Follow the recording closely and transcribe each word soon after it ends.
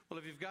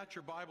Well, if you've got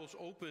your Bibles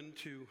open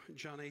to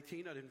John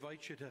 18, I'd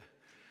invite you to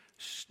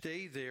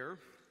stay there.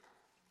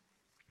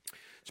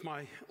 It's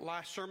my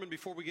last sermon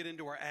before we get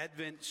into our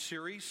Advent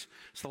series.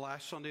 It's the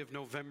last Sunday of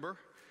November.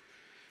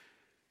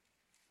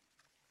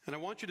 And I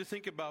want you to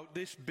think about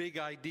this big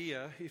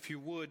idea, if you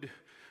would,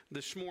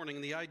 this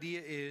morning. The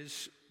idea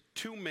is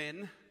two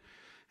men,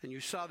 and you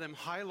saw them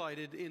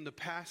highlighted in the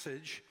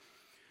passage.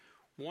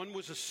 One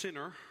was a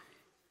sinner.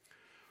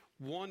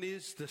 One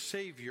is the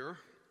Savior.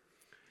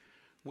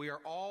 We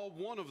are all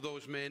one of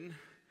those men,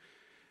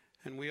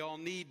 and we all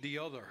need the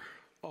other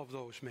of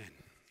those men.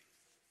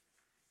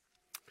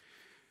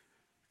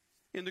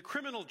 In the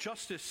criminal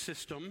justice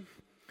system,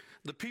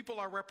 the people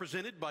are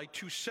represented by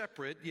two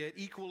separate yet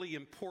equally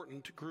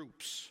important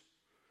groups.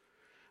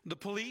 The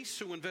police,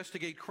 who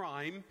investigate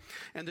crime,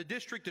 and the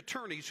district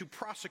attorneys who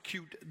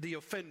prosecute the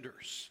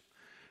offenders.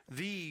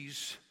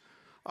 These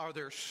are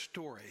their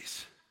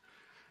stories.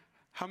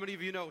 How many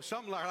of you know?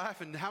 Some are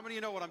laughing. How many of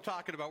you know what I'm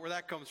talking about, where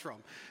that comes from?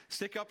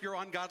 Stick up your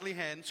ungodly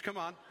hands. Come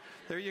on.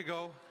 There you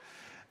go.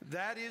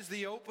 That is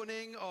the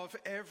opening of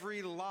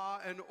every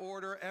Law and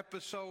Order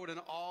episode and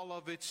all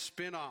of its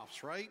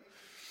spin-offs, right?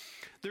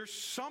 There's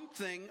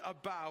something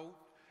about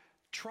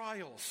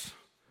trials,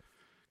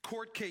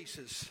 court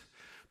cases.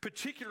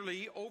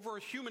 Particularly over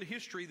human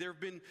history, there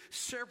have been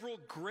several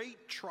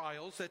great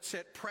trials that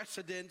set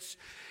precedents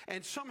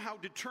and somehow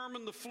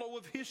determine the flow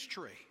of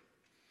history.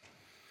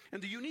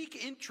 And the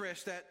unique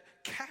interest that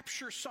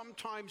captures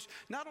sometimes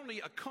not only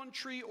a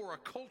country or a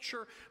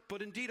culture,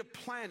 but indeed a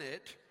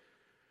planet,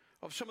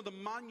 of some of the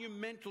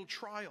monumental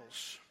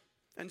trials.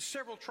 And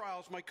several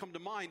trials might come to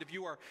mind. If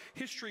you are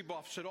history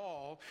buffs at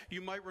all, you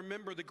might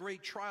remember the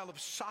great trial of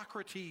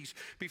Socrates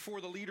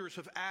before the leaders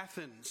of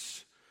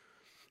Athens.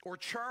 Or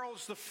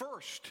Charles I,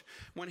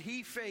 when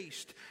he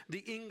faced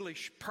the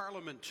English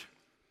Parliament.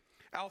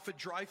 Alfred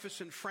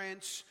Dreyfus in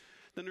France.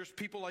 Then there's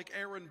people like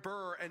Aaron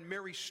Burr and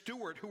Mary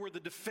Stuart, who were the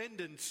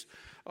defendants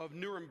of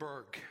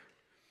Nuremberg.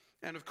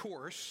 And of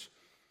course,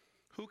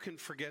 who can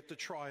forget the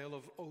trial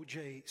of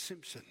O.J.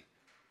 Simpson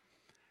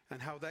and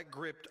how that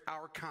gripped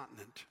our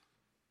continent?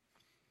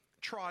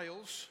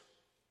 Trials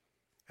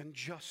and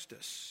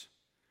justice,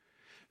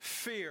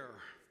 fair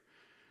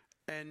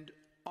and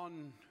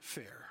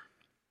unfair.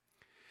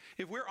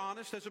 If we're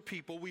honest as a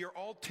people, we are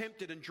all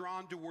tempted and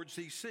drawn towards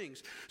these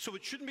things. So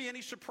it shouldn't be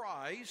any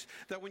surprise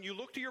that when you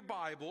look to your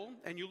Bible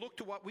and you look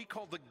to what we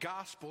call the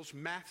Gospels,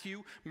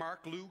 Matthew, Mark,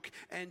 Luke,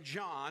 and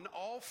John,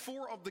 all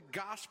four of the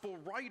Gospel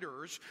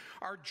writers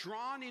are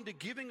drawn into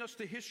giving us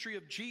the history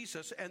of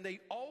Jesus, and they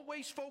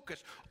always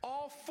focus,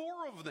 all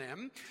four of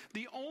them,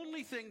 the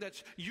only thing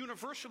that's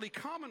universally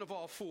common of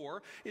all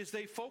four is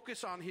they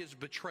focus on his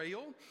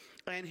betrayal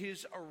and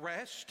his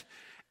arrest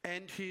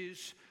and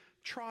his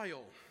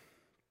trial.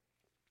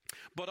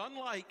 But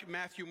unlike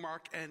Matthew,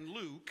 Mark, and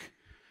Luke,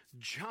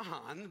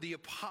 John, the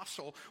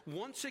apostle,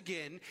 once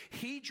again,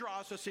 he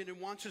draws us in and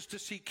wants us to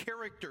see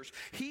characters.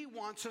 He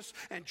wants us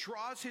and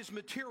draws his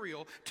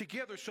material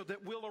together so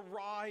that we'll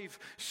arrive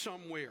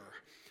somewhere.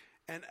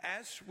 And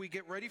as we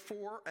get ready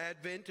for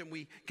Advent and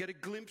we get a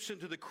glimpse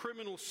into the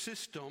criminal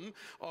system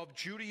of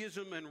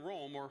Judaism and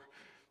Rome, or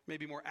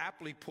maybe more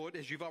aptly put,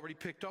 as you've already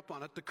picked up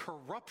on it, the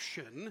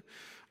corruption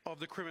of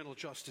the criminal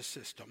justice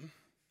system.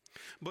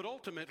 But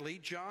ultimately,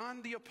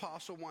 John the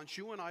Apostle wants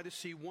you and I to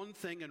see one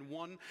thing and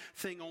one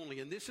thing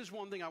only. And this is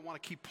one thing I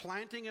want to keep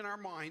planting in our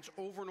minds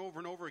over and over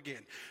and over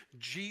again.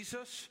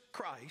 Jesus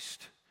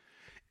Christ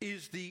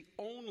is the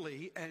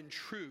only and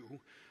true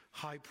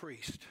high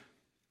priest.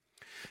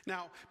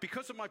 Now,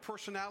 because of my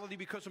personality,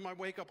 because of my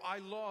wake-up, I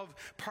love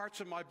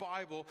parts of my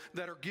Bible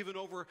that are given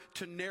over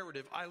to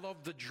narrative. I love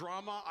the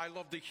drama. I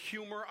love the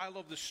humor. I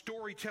love the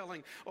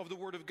storytelling of the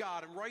Word of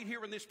God. And right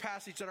here in this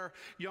passage that our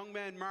young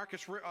man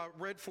Marcus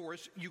read for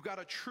us, you got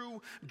a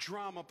true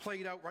drama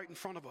played out right in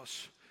front of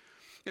us.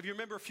 If you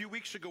remember a few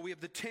weeks ago, we have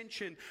the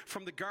tension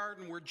from the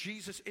garden where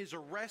Jesus is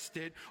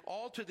arrested,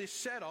 all to this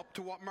setup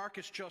to what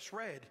Marcus just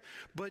read.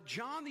 But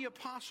John the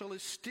Apostle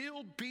is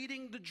still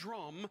beating the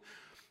drum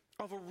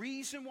of a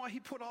reason why he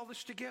put all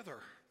this together.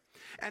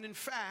 And in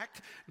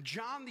fact,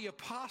 John the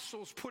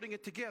Apostle's putting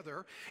it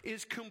together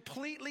is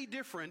completely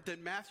different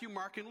than Matthew,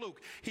 Mark, and Luke.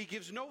 He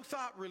gives no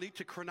thought really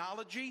to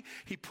chronology.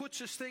 He puts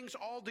his things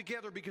all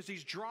together because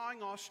he's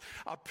drawing us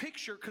a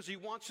picture because he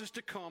wants us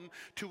to come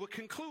to a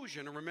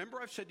conclusion. And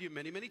remember, I've said to you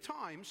many, many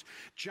times,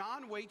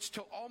 John waits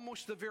till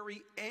almost the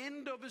very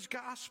end of his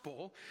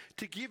gospel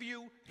to give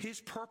you his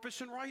purpose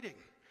in writing.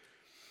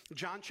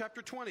 John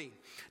chapter 20.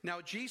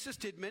 Now Jesus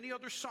did many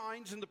other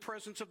signs in the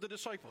presence of the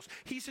disciples.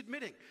 He's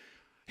admitting,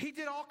 he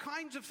did all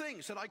kinds of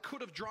things that I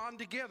could have drawn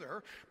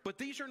together, but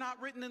these are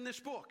not written in this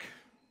book.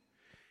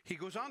 He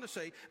goes on to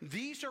say,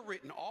 these are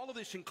written, all of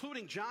this,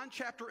 including John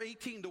chapter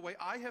 18, the way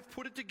I have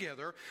put it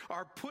together,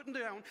 are put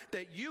down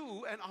that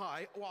you and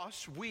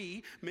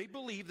we may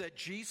believe that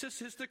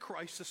Jesus is the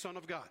Christ, the Son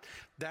of God.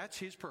 That's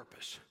his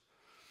purpose.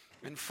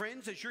 And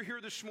friends, as you're here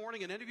this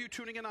morning, and any of you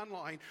tuning in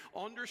online,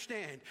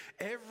 understand,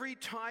 every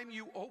time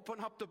you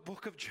open up the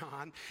book of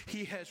John,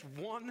 he has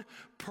one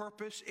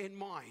purpose in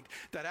mind.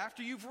 That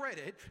after you've read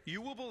it,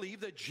 you will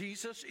believe that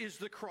Jesus is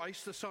the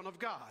Christ, the Son of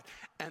God.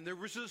 And there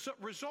is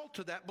a result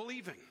to that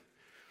believing.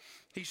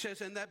 He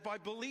says, and that by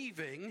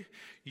believing,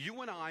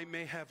 you and I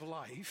may have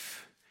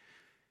life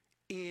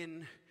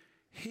in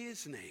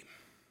his name.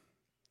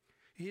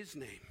 His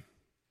name.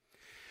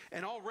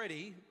 And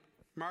already,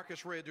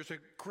 Marcus read, there's a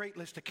great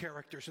list of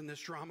characters in this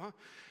drama.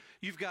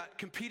 You've got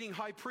competing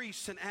high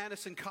priests and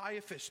Annas and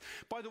Caiaphas.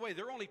 By the way,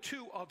 they're only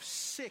 2 of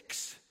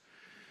 6.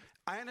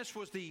 Annas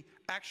was the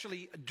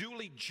actually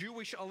duly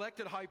Jewish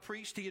elected high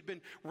priest. He had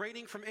been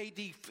reigning from AD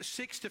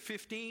 6 to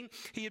 15.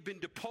 He had been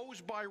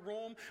deposed by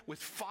Rome with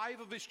 5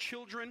 of his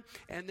children,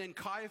 and then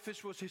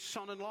Caiaphas was his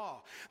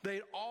son-in-law. They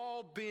had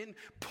all been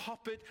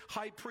puppet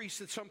high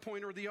priests at some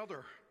point or the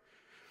other.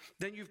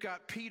 Then you've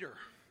got Peter.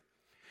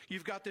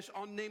 You've got this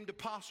unnamed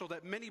apostle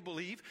that many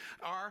believe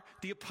are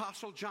the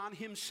apostle John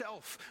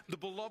himself, the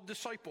beloved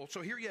disciple.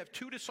 So here you have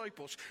 2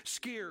 disciples,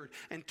 scared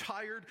and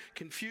tired,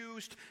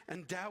 confused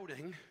and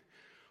doubting.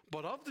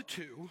 But of the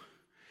 2,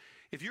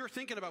 if you're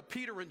thinking about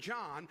Peter and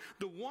John,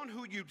 the one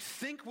who you'd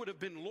think would have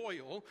been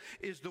loyal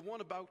is the one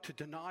about to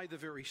deny the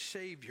very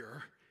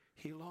Savior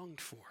he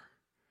longed for.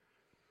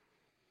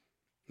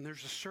 And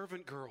there's a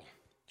servant girl.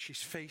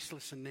 She's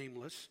faceless and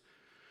nameless.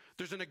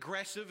 There's an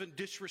aggressive and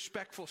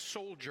disrespectful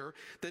soldier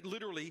that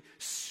literally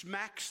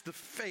smacks the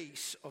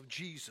face of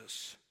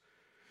Jesus.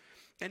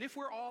 And if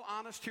we're all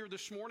honest here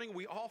this morning,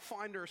 we all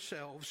find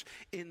ourselves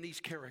in these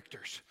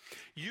characters.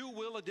 You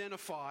will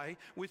identify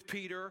with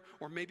Peter,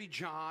 or maybe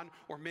John,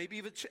 or maybe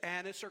if it's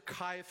Annas or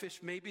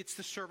Caiaphas, maybe it's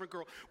the servant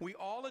girl. We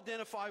all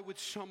identify with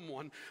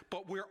someone,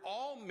 but we're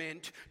all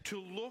meant to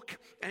look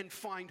and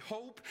find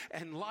hope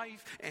and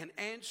life and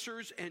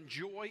answers and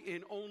joy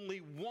in only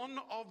one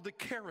of the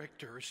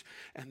characters,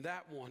 and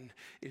that one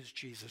is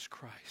Jesus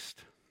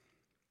Christ.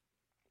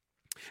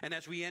 And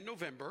as we end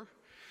November,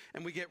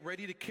 and we get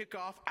ready to kick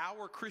off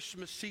our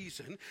Christmas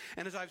season,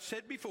 and as I've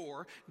said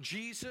before,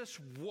 Jesus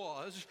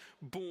was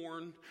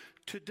born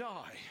to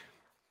die.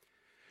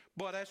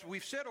 But as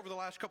we've said over the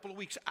last couple of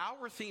weeks,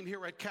 our theme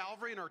here at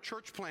Calvary and our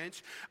church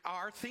plants,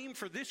 our theme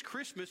for this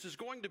Christmas is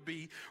going to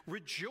be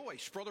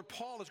rejoice. Brother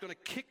Paul is going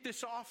to kick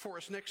this off for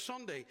us next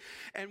Sunday.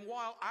 And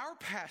while our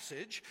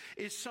passage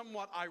is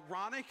somewhat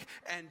ironic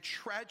and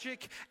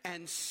tragic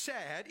and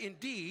sad,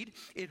 indeed,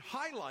 it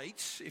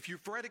highlights, if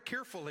you've read it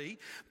carefully,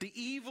 the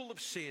evil of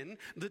sin,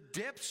 the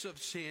depths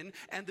of sin,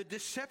 and the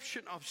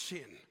deception of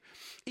sin.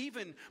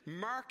 Even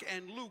Mark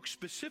and Luke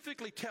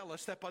specifically tell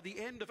us that by the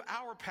end of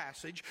our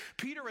passage,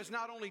 Peter has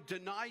not only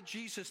denied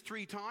Jesus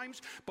 3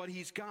 times, but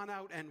he's gone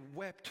out and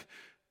wept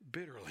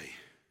bitterly.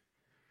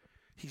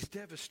 He's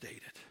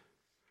devastated.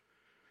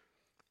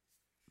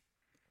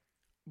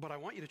 But I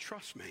want you to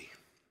trust me.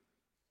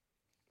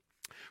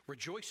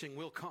 Rejoicing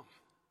will come.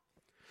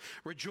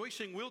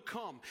 Rejoicing will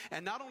come,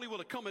 and not only will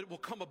it will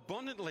come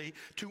abundantly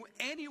to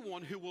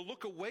anyone who will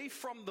look away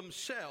from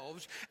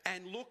themselves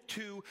and look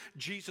to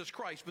Jesus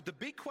Christ. But the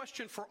big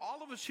question for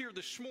all of us here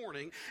this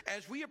morning,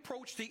 as we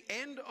approach the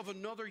end of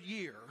another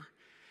year,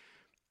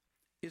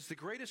 is the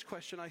greatest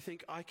question I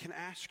think I can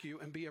ask you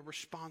and be a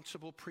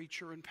responsible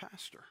preacher and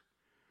pastor.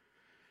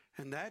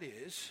 And that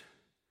is,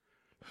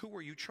 who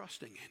are you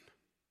trusting in?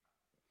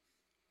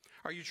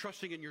 Are you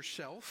trusting in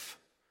yourself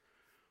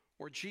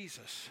or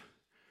Jesus?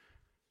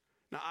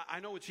 Now, I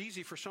know it's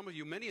easy for some of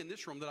you, many in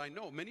this room that I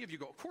know, many of you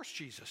go, of course,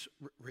 Jesus.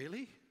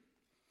 Really?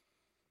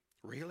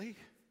 Really?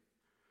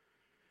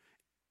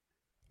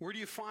 Where do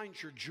you find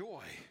your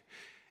joy?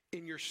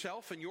 In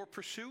yourself and your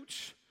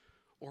pursuits,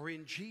 or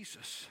in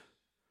Jesus?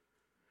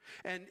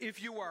 And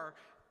if you are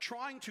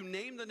trying to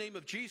name the name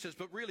of Jesus,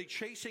 but really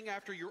chasing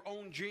after your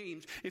own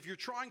dreams, if you're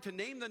trying to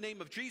name the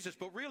name of Jesus,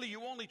 but really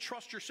you only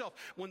trust yourself,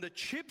 when the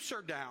chips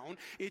are down,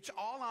 it's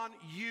all on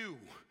you.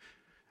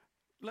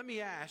 Let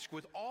me ask,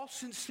 with all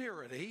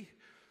sincerity,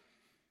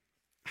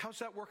 how's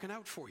that working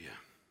out for you?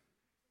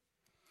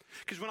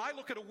 Because when I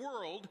look at a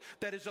world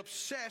that is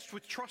obsessed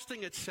with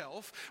trusting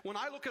itself, when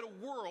I look at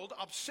a world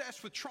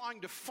obsessed with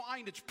trying to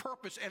find its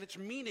purpose and its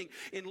meaning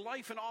in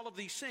life and all of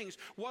these things,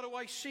 what do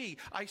I see?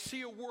 I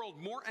see a world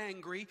more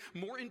angry,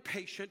 more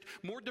impatient,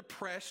 more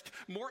depressed,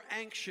 more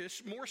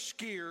anxious, more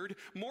scared,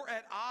 more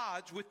at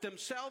odds with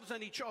themselves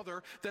and each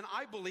other than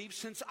I believe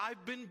since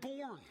I've been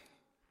born.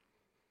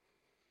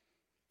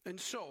 And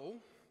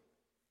so,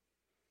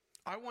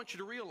 I want you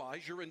to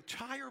realize your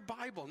entire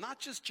Bible, not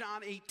just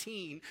John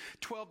 18,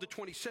 12 to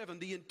 27,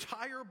 the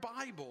entire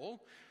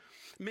Bible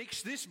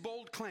makes this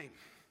bold claim.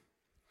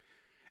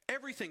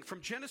 Everything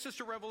from Genesis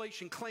to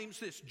Revelation claims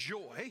this: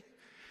 joy,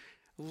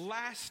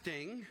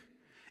 lasting,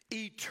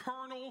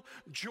 Eternal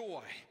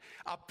joy,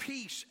 a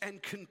peace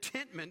and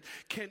contentment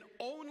can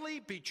only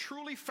be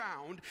truly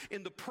found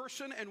in the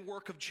person and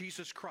work of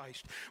Jesus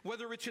Christ.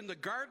 Whether it's in the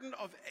Garden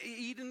of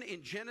Eden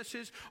in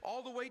Genesis,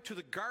 all the way to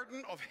the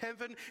Garden of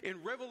Heaven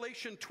in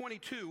Revelation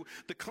 22,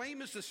 the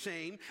claim is the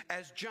same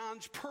as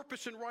John's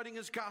purpose in writing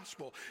his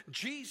gospel.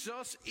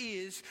 Jesus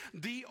is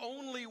the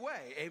only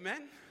way.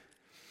 Amen?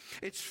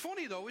 It's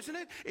funny though, isn't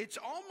it? It's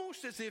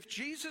almost as if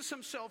Jesus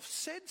himself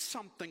said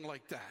something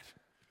like that.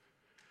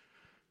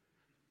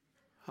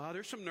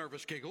 There's some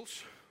nervous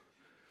giggles,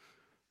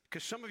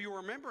 because some of you are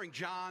remembering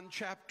John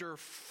chapter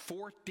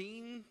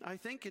 14, I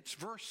think it's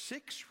verse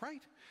 6,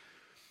 right?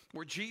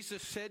 Where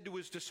Jesus said to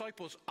his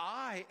disciples,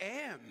 I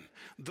am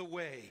the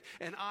way,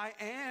 and I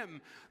am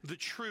the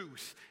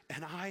truth,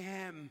 and I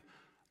am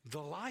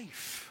the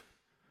life.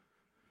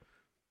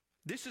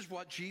 This is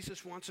what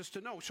Jesus wants us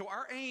to know. So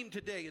our aim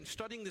today in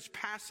studying this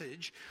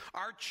passage,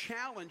 our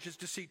challenge is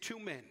to see two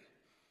men,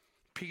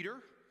 Peter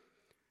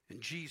and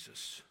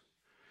Jesus.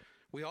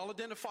 We all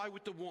identify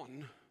with the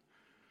one,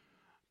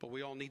 but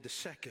we all need the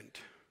second.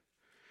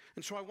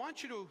 And so I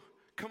want you to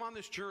come on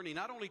this journey,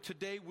 not only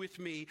today with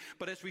me,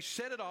 but as we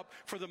set it up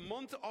for the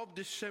month of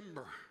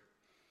December.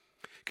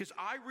 Because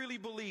I really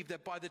believe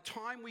that by the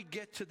time we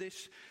get to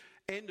this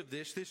end of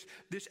this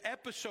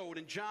episode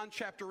in John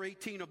chapter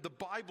 18 of the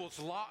Bible's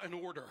law and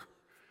order,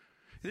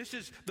 this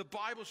is the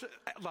Bible's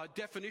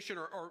definition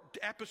or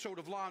episode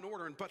of law and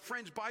order. But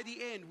friends, by the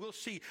end, we'll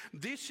see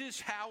this is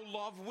how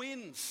love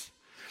wins.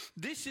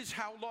 This is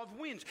how love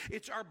wins.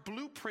 It's our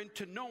blueprint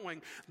to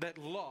knowing that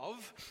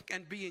love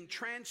and being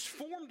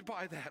transformed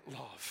by that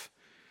love.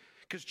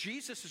 Because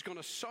Jesus is going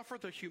to suffer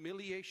the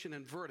humiliation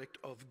and verdict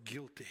of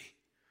guilty.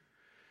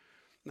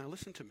 Now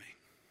listen to me.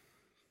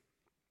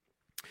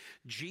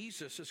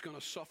 Jesus is going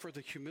to suffer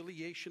the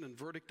humiliation and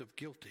verdict of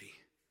guilty.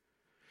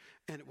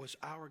 And it was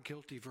our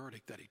guilty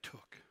verdict that he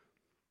took.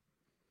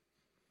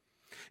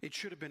 It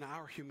should have been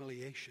our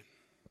humiliation.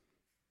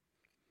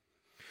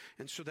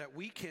 And so that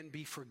we can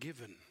be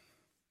forgiven,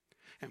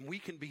 and we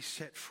can be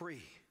set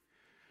free,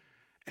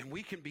 and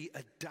we can be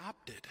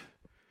adopted,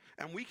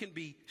 and we can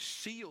be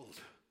sealed,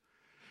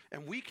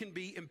 and we can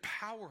be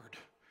empowered,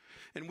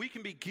 and we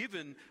can be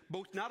given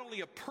both not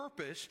only a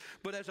purpose,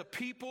 but as a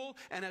people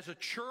and as a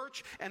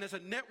church and as a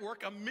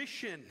network, a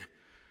mission.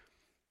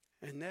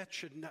 And that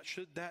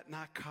should that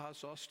not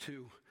cause us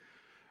to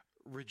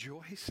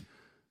rejoice?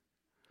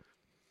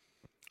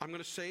 I'm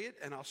going to say it,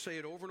 and I'll say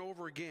it over and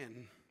over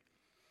again.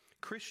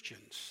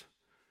 Christians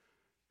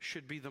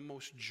should be the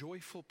most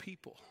joyful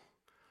people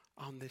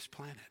on this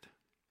planet.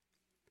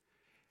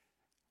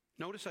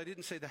 Notice I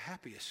didn't say the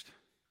happiest.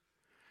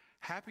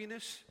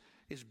 Happiness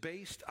is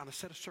based on a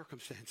set of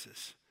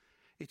circumstances.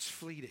 It's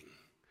fleeting.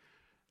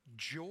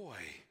 Joy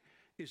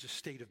is a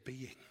state of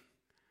being.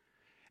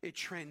 It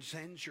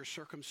transcends your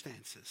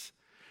circumstances,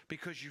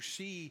 because you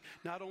see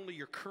not only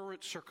your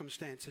current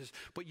circumstances,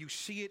 but you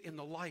see it in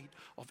the light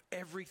of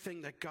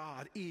everything that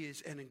God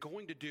is and is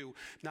going to do,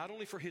 not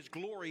only for his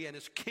glory and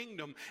his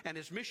kingdom and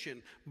his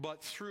mission,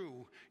 but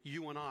through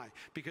you and I.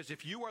 Because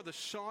if you are the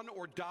son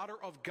or daughter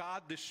of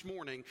God this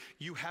morning,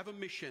 you have a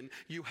mission,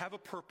 you have a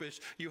purpose,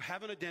 you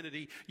have an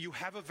identity, you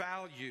have a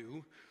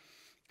value,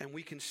 and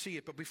we can see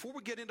it. But before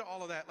we get into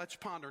all of that, let's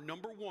ponder.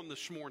 Number one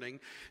this morning,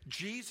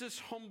 Jesus'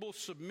 humble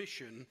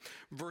submission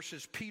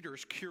versus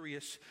Peter's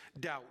curious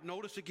doubt.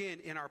 Notice again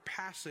in our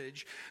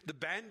passage, the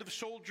band of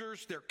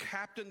soldiers, their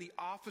captain, the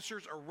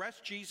officers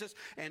arrest Jesus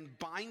and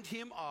bind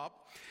him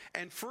up.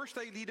 And first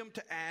they lead him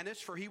to Annas,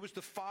 for he was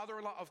the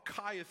father-in-law of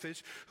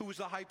Caiaphas, who was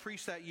the high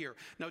priest that year.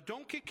 Now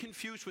don't get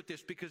confused with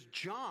this, because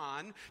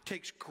John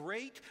takes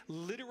great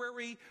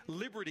literary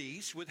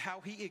liberties with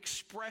how he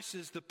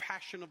expresses the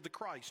passion of the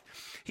Christ.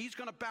 He's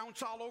going to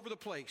bounce all over the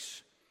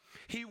place.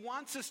 He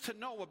wants us to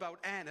know about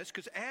Annas,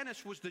 because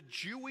Annas was the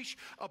Jewish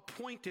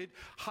appointed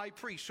high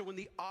priest. So in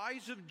the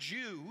eyes of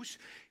Jews,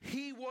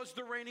 he was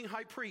the reigning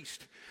high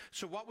priest.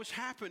 So what was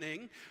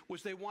happening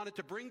was they wanted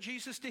to bring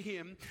Jesus to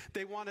him.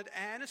 They wanted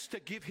Annas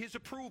to give his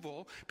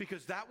approval,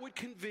 because that would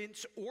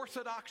convince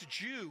Orthodox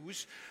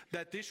Jews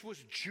that this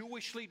was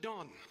Jewishly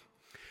done.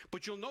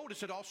 But you'll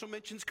notice it also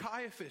mentions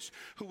Caiaphas,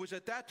 who was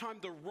at that time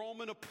the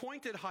Roman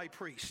appointed high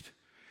priest,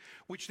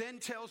 which then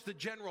tells the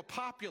general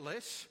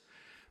populace,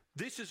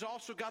 this has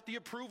also got the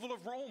approval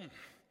of Rome.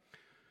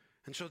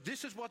 And so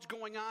this is what's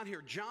going on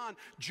here. John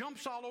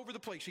jumps all over the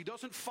place. He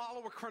doesn't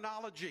follow a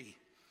chronology,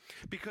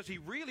 because he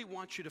really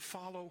wants you to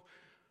follow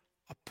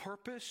a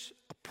purpose,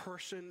 a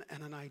person,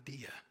 and an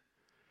idea.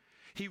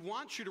 He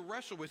wants you to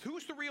wrestle with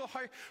who's the real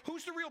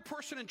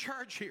person in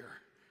charge here?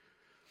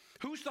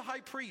 Who's the high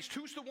priest?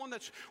 Who's the one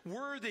that's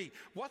worthy?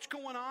 What's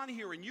going on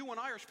here? And you and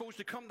I are supposed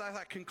to come to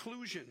that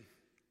conclusion.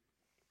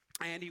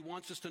 And he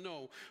wants us to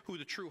know who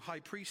the true high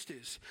priest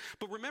is.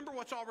 But remember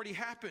what's already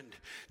happened.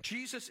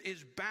 Jesus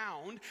is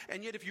bound,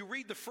 and yet if you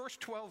read the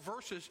first 12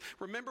 verses,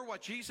 remember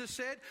what Jesus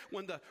said?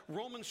 When the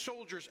Roman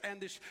soldiers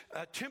and this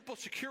temple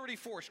security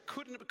force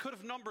could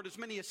have numbered as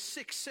many as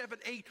 6, 7,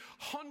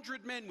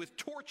 800 men with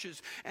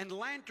torches and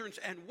lanterns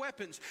and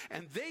weapons.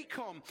 And they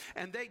come,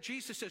 and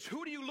Jesus says,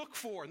 who do you look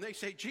for? And they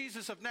say,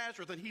 Jesus of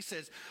Nazareth. And he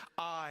says,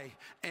 I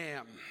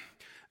am.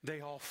 They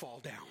all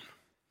fall down.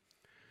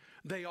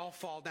 They all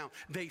fall down.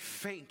 They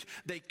faint.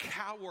 They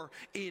cower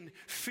in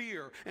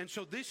fear. And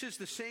so this is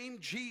the same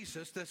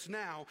Jesus that's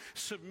now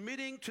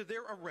submitting to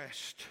their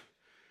arrest.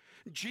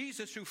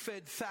 Jesus who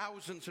fed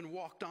thousands and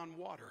walked on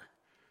water.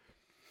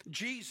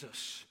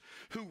 Jesus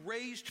who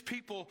raised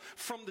people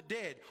from the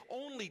dead.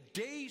 Only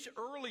days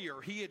earlier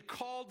he had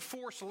called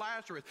forth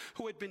Lazarus,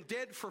 who had been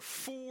dead for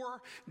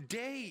 4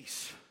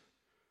 days.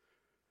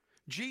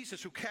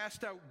 Jesus who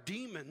cast out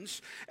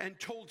demons and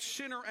told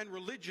sinner and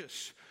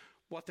religious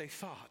what they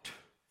thought.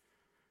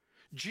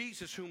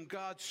 Jesus whom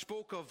God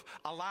spoke of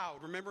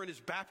aloud. Remember in his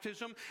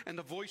baptism, and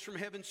the voice from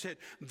heaven said,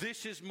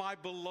 this is my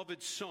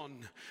beloved Son,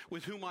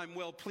 with whom I'm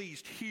well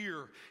pleased.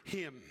 Hear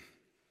him.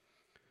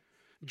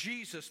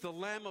 Jesus, the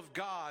Lamb of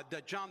God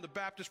that John the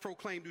Baptist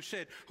proclaimed, who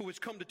said, who has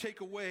come to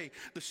take away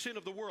the sin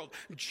of the world.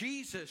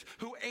 Jesus,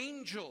 who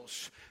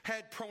angels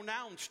had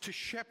pronounced to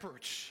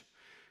shepherds,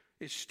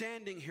 is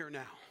standing here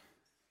now.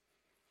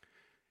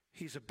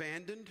 He's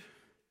abandoned.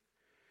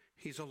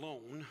 He's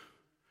alone.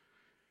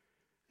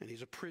 And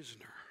he's a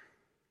prisoner.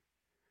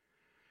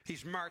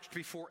 He's marched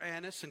before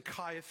Annas and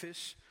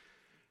Caiaphas.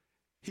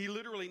 He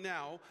literally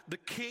now, the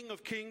King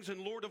of Kings and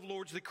Lord of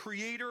Lords, the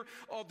creator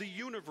of the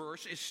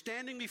universe, is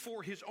standing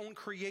before his own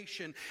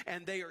creation,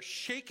 and they are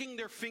shaking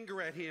their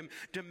finger at him,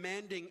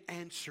 demanding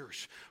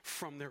answers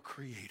from their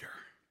creator.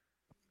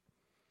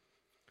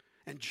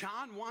 And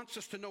John wants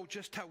us to know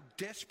just how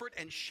desperate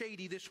and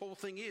shady this whole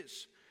thing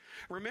is.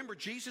 Remember,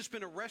 Jesus has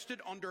been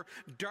arrested under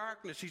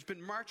darkness. He's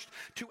been marched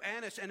to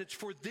Annas, and it's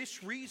for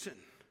this reason.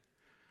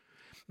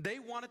 They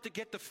wanted to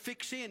get the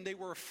fix in. They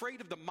were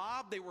afraid of the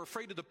mob, they were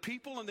afraid of the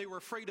people, and they were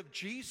afraid of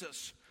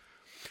Jesus.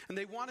 And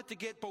they wanted to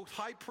get both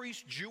high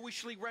priest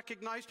Jewishly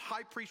recognized,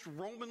 high priest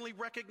Romanly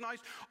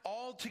recognized,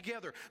 all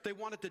together. They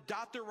wanted to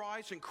dot their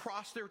I's and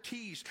cross their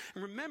T's.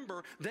 And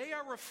remember, they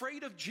are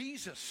afraid of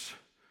Jesus.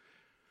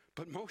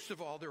 But most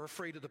of all, they're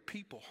afraid of the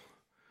people.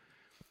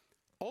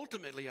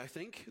 Ultimately, I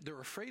think, they're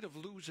afraid of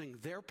losing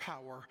their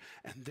power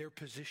and their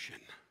position.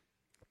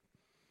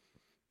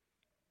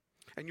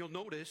 And you'll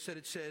notice that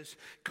it says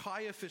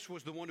Caiaphas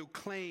was the one who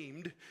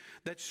claimed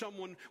that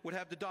someone would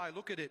have to die.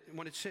 Look at it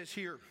when it says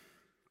here.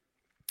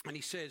 And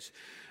he says,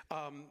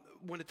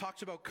 when it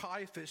talks about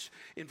Caiaphas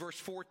in verse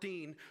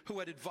 14, who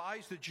had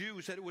advised the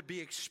Jews that it would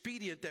be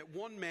expedient that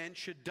one man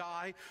should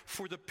die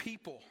for the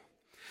people.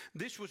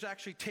 This was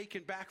actually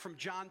taken back from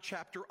John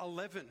chapter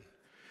 11.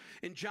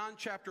 In John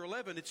chapter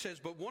 11, it says,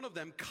 but one of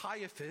them,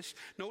 Caiaphas,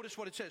 notice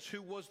what it says,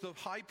 who was the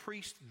high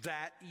priest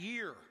that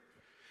year.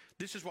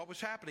 This is what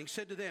was happening.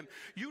 Said to them,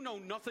 you know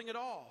nothing at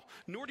all,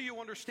 nor do you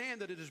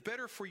understand that it is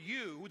better for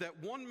you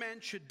that one man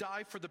should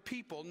die for the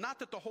people, not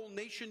that the whole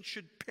nation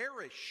should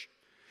perish.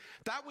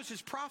 That was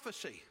his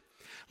prophecy.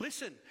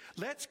 Listen,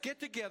 let's get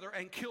together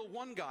and kill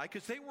one guy,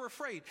 because they were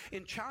afraid.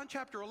 In John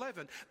chapter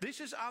 11, this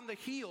is on the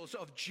heels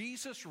of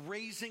Jesus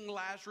raising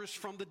Lazarus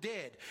from the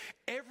dead.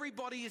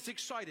 Everybody is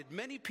excited.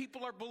 Many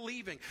people are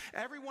believing.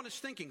 Everyone is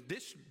thinking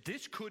this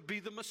could be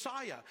the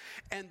Messiah.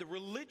 And the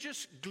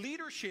religious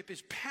leadership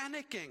is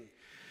panicking.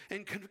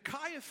 And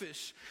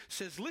Caiaphas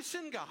says,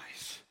 listen,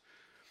 guys,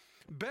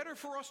 better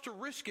for us to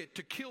risk it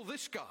to kill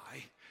this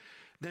guy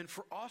than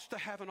for us to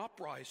have an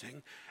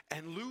uprising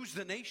and lose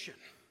the nation.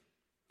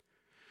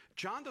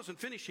 John doesn't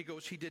finish. He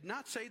goes, he did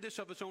not say this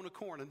of his own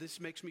accord, and this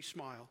makes me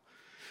smile.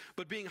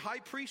 But being high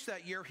priest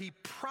that year, he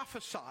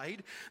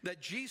prophesied that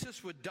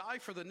Jesus would die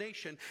for the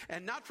nation,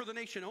 and not for the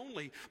nation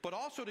only, but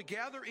also to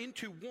gather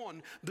into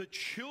one the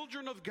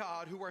children of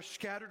God who are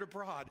scattered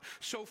abroad.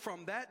 So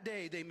from that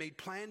day, they made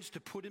plans to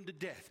put him to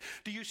death.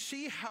 Do you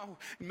see how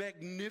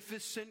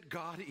magnificent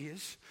God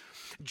is?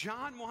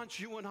 John wants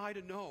you and I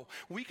to know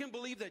we can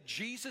believe that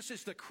Jesus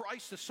is the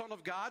Christ, the Son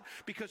of God,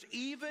 because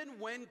even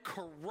when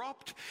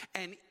corrupt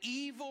and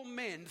evil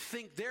men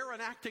think they're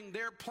enacting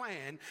their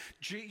plan,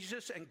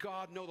 Jesus and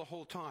God know the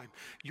whole time,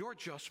 you're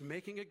just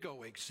making it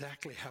go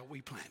exactly how we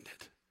planned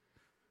it.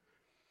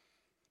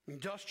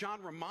 And thus,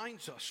 John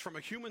reminds us, from a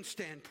human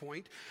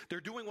standpoint, they're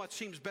doing what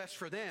seems best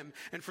for them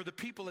and for the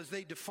people as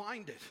they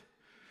defined it.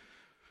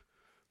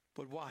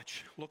 But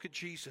watch, look at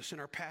Jesus in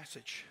our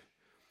passage.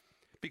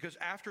 Because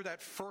after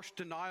that first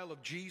denial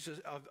of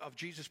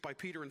Jesus by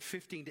Peter in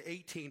 15 to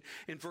 18,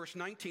 in verse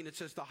 19, it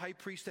says, the high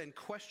priest then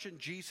questioned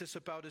Jesus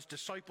about his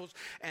disciples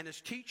and his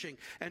teaching.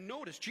 And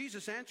notice,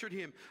 Jesus answered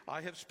him,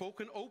 I have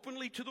spoken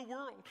openly to the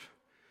world.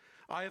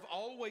 I have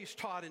always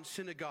taught in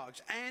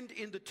synagogues and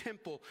in the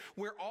temple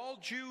where all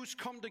Jews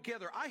come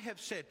together. I have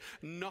said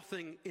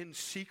nothing in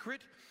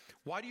secret.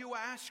 Why do you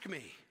ask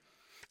me?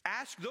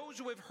 Ask those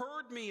who have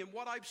heard me and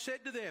what I've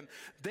said to them.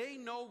 They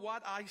know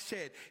what I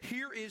said.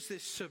 Here is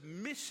this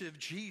submissive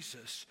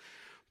Jesus,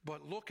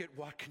 but look at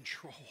what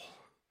control,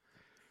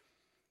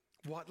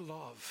 what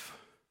love,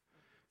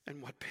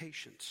 and what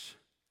patience.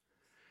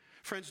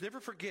 Friends, never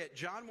forget,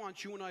 John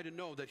wants you and I to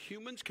know that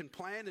humans can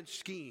plan and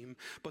scheme,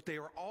 but they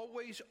are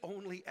always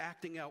only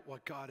acting out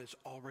what God has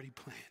already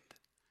planned.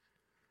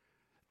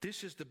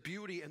 This is the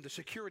beauty and the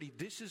security.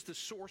 This is the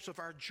source of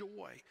our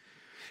joy.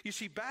 You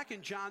see, back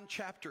in John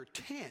chapter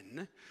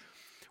 10,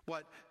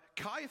 what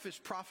Caiaphas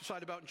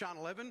prophesied about in John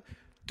 11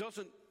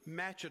 doesn't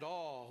match at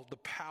all the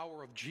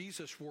power of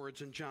Jesus'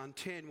 words in John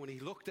 10 when he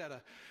looked at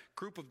a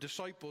group of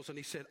disciples and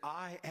he said,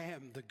 I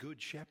am the good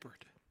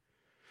shepherd.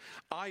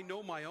 I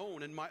know my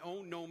own, and my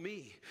own know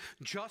me,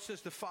 just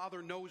as the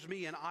Father knows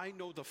me, and I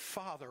know the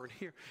Father. And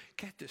here,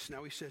 get this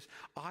now, he says,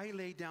 I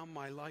lay down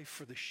my life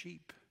for the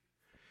sheep.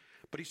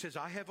 But he says,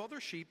 I have other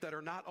sheep that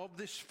are not of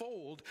this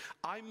fold.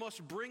 I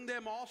must bring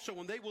them also,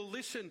 and they will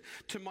listen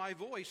to my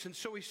voice. And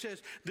so he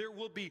says, there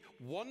will be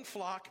one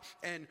flock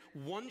and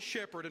one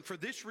shepherd. And for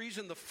this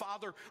reason, the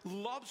Father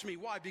loves me.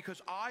 Why?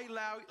 Because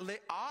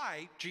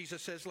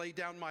Jesus says, lay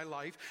down my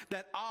life,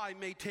 that I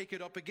may take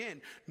it up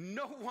again.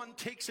 No one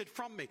takes it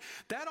from me.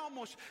 That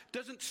almost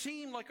doesn't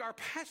seem like our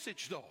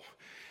passage, though.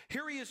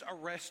 Here he is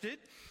arrested.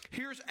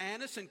 Here's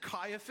Annas and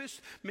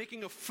Caiaphas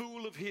making a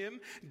fool of him,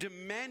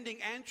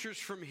 demanding answers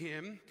from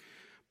him.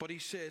 But he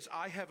says,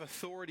 I have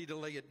authority to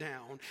lay it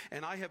down,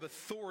 and I have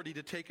authority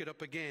to take it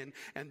up again.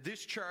 And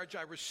this charge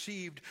I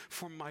received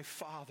from my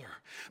Father.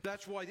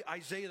 That's why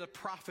Isaiah the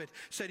prophet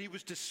said he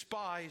was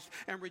despised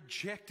and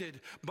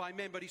rejected by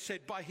men. But he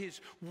said, by his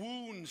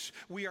wounds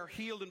we are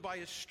healed, and by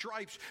his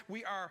stripes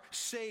we are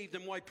saved.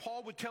 And why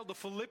Paul would tell the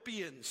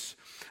Philippians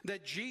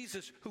that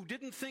Jesus, who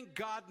didn't think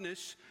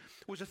godness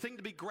was a thing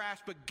to be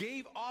grasped, but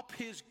gave up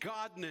his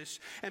godness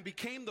and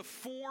became the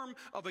form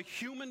of a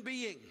human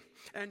being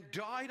and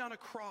died on a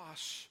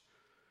cross.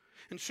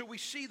 And so we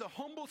see the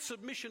humble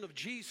submission of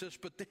Jesus,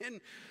 but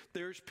then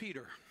there's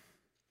Peter.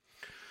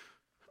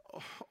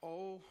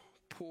 Oh,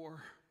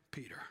 poor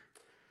Peter.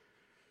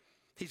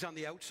 He's on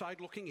the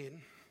outside looking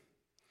in.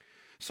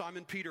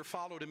 Simon Peter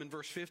followed him in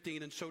verse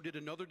 15, and so did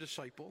another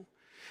disciple.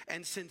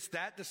 And since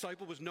that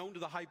disciple was known to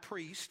the high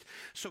priest,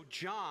 so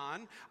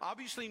John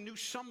obviously knew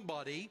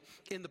somebody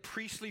in the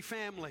priestly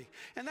family.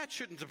 And that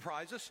shouldn't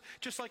surprise us.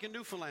 Just like in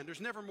Newfoundland, there's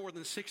never more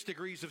than 6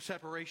 degrees of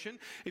separation.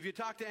 If you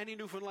talk to any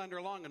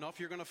Newfoundlander long enough,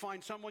 you're going to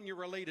find someone you're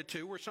related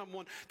to or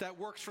someone that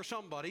works for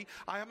somebody.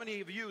 How many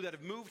of you that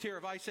have moved here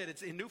have I said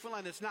it's in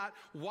Newfoundland, it's not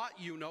what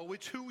you know,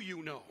 it's who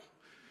you know,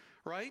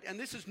 right? And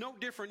this is no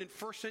different in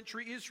first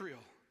century Israel.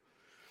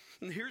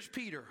 And here's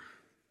Peter.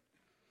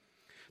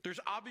 There's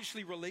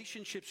obviously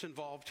relationships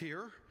involved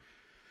here,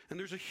 and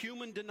there's a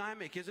human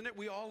dynamic, isn't it?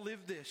 We all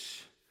live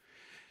this.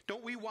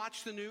 Don't we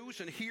watch the news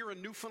and here in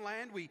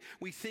Newfoundland,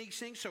 we think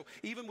things. So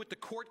even with the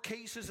court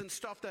cases and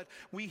stuff that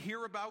we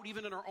hear about,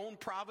 even in our own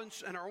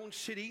province and our own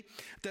city,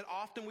 that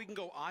often we can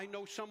go, I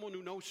know someone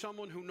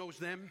who knows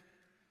them.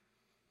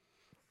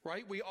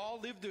 Right? We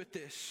all lived with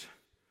this.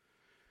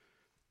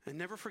 And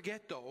never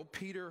forget, though,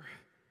 Peter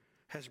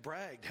has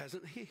bragged,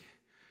 hasn't he?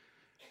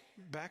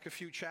 Back a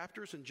few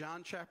chapters in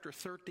John chapter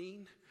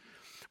 13,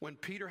 when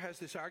Peter has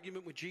this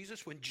argument with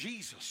Jesus, when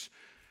Jesus,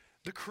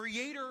 the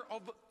creator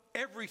of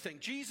everything,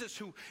 Jesus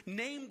who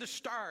named the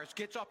stars,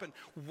 gets up and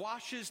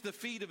washes the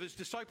feet of his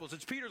disciples.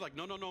 It's Peter's like,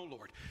 no,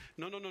 Lord.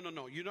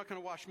 No. You're not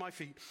going to wash my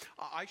feet.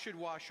 I should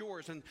wash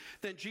yours. And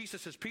then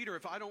Jesus says, Peter,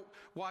 if I don't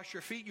wash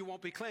your feet, you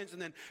won't be cleansed.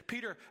 And then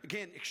Peter,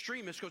 again,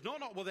 extremist, goes, no,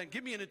 well then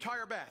give me an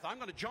entire bath. I'm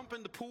going to jump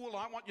in the pool.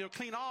 I want you to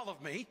clean all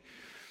of me.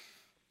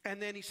 And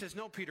then he says,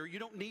 no, Peter, you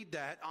don't need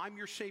that. I'm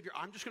your Savior.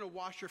 I'm just going to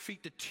wash your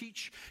feet to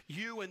teach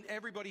you and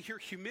everybody here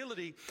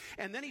humility.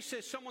 And then he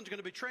says, someone's going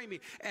to betray me.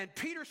 And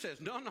Peter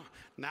says, no,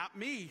 not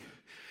me.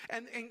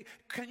 And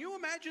can you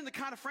imagine the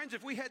kind of friends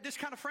if we had this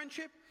kind of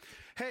friendship?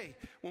 Hey,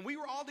 when we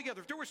were all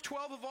together, if there was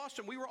 12 of us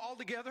and we were all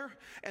together,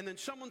 and then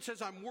someone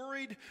says, I'm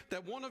worried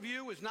that one of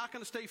you is not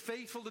going to stay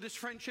faithful to this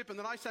friendship. And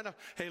then I said,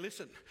 hey,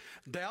 listen,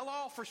 they'll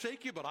all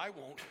forsake you, but I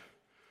won't.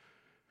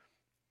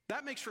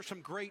 That makes for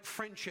some great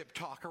friendship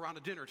talk around a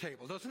dinner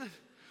table, doesn't it?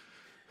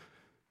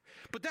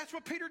 But that's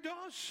what Peter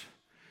does.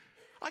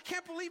 I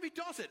can't believe he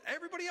does it.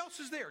 Everybody else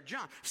is there.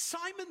 John,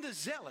 Simon the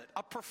Zealot,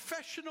 a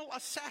professional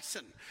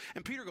assassin.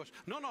 And Peter goes,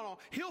 no,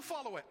 he'll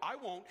follow it. I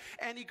won't.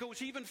 And he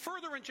goes even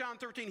further in John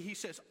 13. He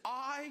says,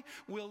 I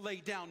will lay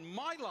down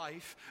my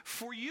life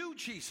for you,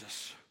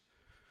 Jesus.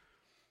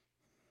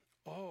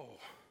 Oh,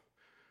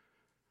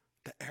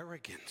 the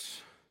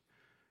arrogance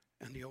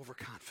and the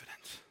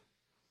overconfidence.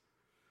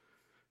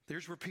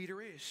 There's where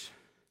Peter is.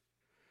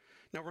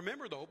 Now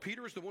remember, though,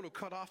 Peter is the one who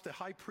cut off the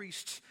high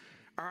priest's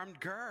armed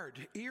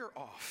guard ear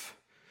off.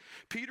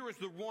 Peter is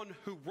the one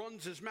who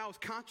runs his mouth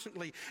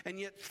constantly and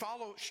yet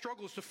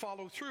struggles to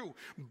follow through.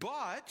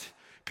 But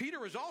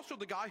Peter is also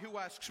the guy who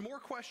asks more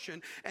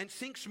questions and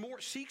seeks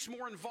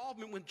more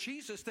involvement with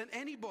Jesus than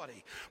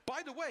anybody.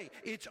 By the way,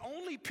 it's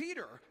only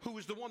Peter who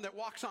is the one that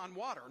walks on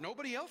water.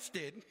 Nobody else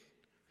did.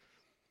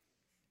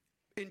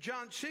 In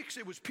John 6,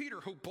 it was Peter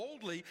who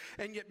boldly,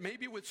 and yet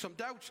maybe with some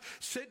doubts,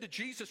 said to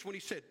Jesus when he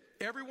said,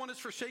 everyone has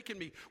forsaken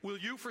me. Will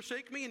you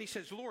forsake me? And he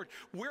says, Lord,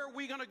 where are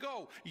we going to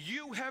go?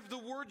 You have the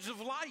words of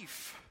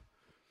life.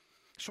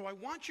 So I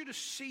want you to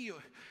see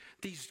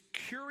these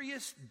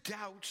curious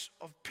doubts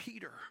of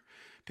Peter,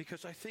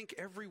 because I think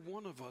every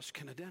one of us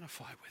can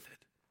identify with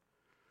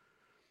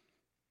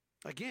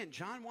it. Again,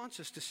 John wants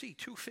us to see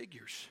two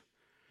figures.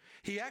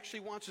 He actually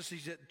wants us to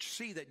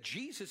see that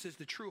Jesus is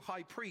the true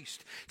high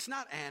priest. It's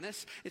not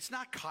Annas. It's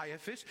not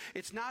Caiaphas.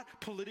 It's not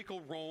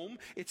political Rome.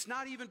 It's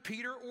not even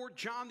Peter or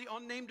John, the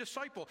unnamed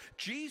disciple.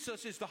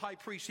 Jesus is the high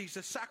priest. He's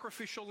the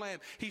sacrificial lamb.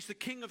 He's the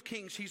King of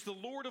kings. He's the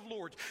Lord of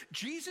lords.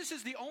 Jesus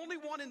is the only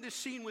one in this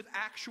scene with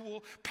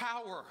actual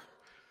power.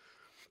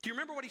 Do you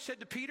remember what he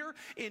said to Peter?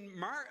 In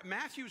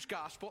Matthew's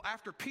gospel,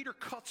 after Peter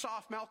cuts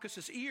off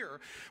Malchus's ear,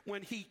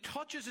 when he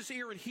touches his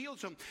ear and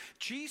heals him,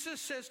 Jesus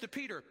says to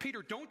Peter,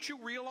 Peter, don't you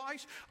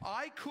realize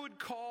I could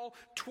call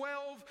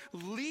 12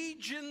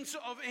 legions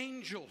of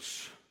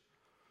angels?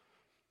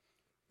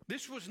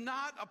 This was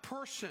not a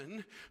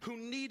person who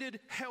needed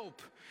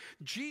help.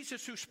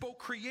 Jesus, who spoke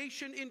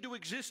creation into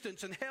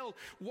existence and held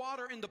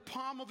water in the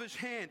palm of his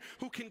hand,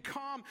 who can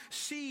calm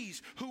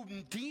seas,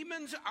 whom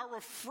demons are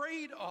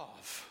afraid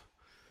of.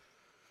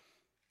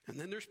 And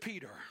then there's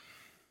Peter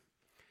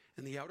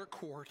in the outer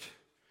court.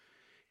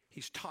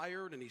 He's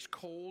tired and he's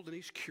cold and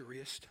he's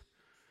curious.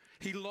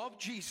 He loved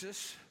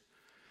Jesus,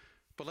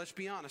 but let's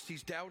be honest,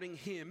 he's doubting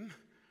him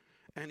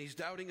and he's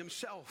doubting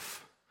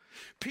himself.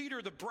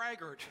 Peter the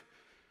braggart,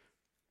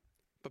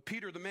 but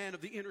Peter the man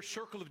of the inner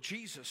circle of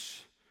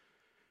Jesus.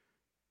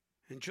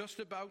 And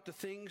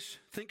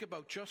think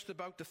about just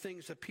about the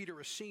things that Peter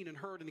has seen and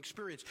heard and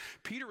experienced.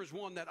 Peter is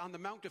one that on the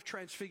Mount of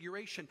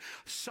Transfiguration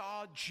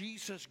saw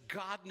Jesus'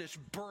 godness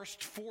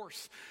burst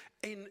forth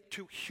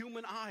into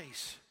human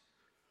eyes.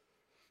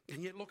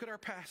 And yet look at our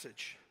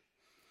passage.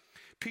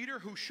 Peter,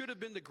 who should have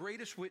been the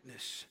greatest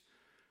witness,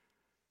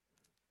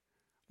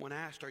 when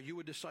asked, are you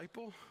a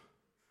disciple?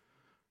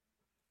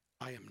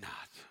 I am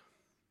not.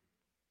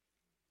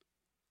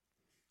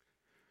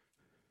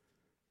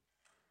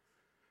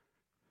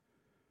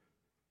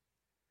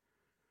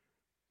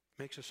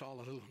 Makes us all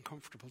a little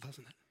uncomfortable,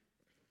 doesn't it?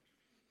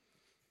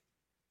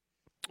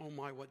 Oh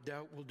my, what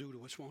doubt will do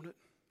to us, won't it?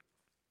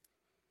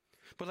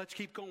 But let's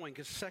keep going,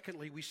 because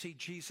secondly, we see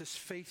Jesus'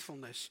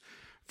 faithfulness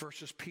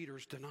versus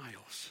Peter's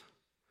denials.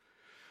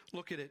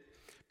 Look at it.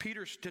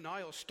 Peter's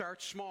denial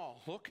starts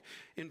small. Look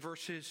in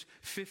verses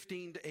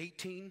 15 to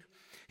 18.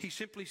 He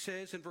simply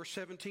says in verse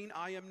 17,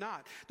 I am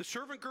not. The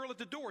servant girl at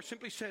the door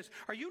simply says,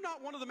 are you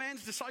not one of the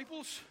man's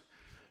disciples?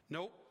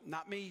 Nope,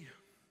 not me.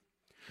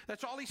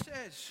 That's all he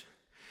says.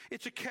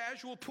 It's a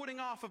casual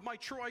putting off of my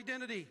true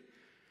identity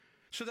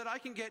so that I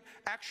can get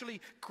actually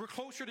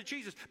closer to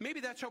Jesus. Maybe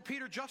that's how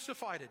Peter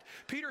justified it.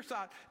 Peter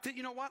thought that,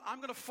 you know what, I'm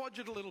going to fudge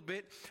it a little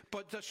bit,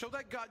 but so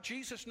that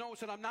Jesus knows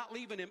that I'm not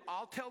leaving him,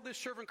 I'll tell this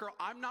servant girl,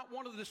 I'm not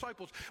one of the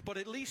disciples, but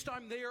at least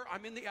I'm there,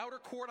 I'm in the outer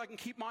court, I can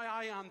keep my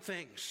eye on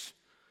things.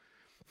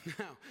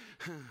 Now,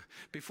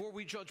 before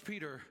we judge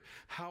Peter,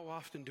 how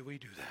often do we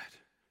do that?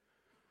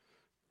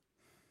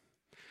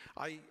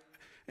 I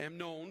am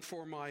known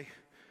for my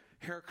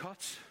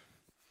haircuts.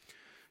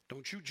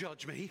 Don't you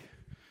judge me.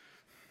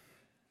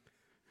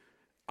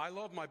 I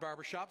love my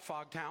barbershop,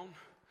 Fogtown.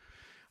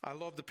 I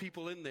love the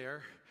people in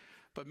there.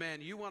 But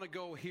man, you want to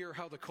go hear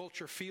how the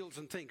culture feels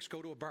and thinks, go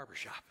to a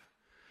barbershop.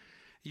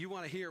 You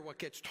want to hear what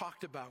gets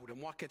talked about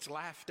and what gets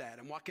laughed at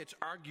and what gets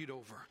argued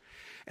over.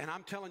 And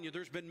I'm telling you,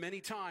 there's been many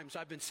times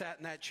I've been sat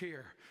in that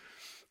chair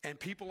and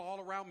people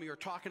all around me are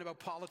talking about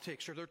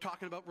politics, or they're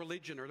talking about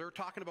religion, or they're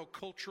talking about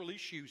cultural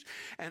issues.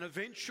 And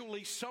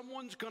eventually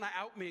someone's going to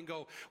out me and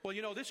go, well,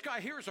 you know, this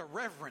guy here is a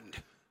reverend.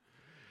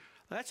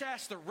 Let's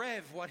ask the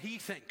Rev what he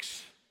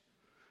thinks.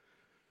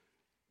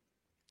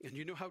 And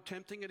you know how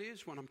tempting it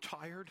is when I'm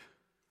tired?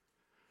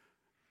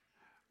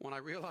 When I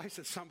realize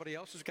that somebody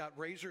else has got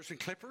razors and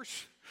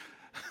clippers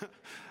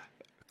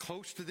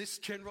close to this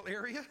general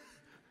area,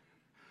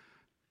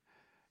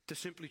 to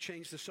simply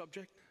change the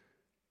subject.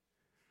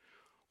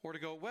 Or to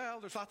go,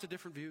 well, there's lots of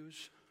different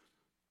views.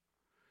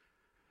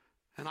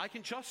 And I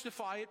can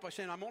justify it by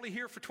saying, I'm only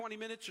here for 20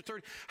 minutes or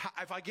 30.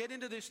 If I get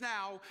into this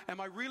now,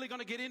 am I really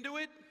going to get into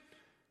it?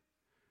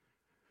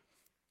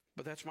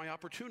 But that's my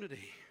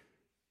opportunity.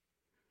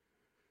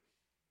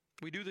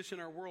 We do this in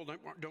our world,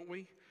 don't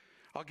we?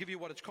 I'll give you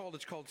what it's called.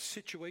 It's called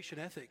situation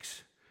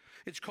ethics.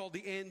 It's called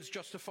the ends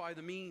justify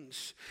the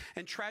means.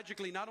 And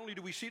tragically, not only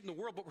do we see it in the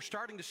world, but we're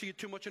starting to see it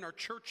too much in our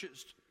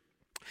churches.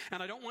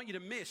 And I don't want you to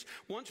miss,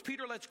 once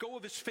Peter lets go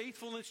of his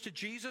faithfulness to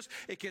Jesus,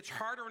 it gets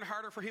harder and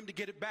harder for him to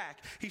get it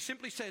back. He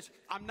simply says,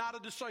 I'm not a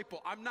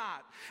disciple. I'm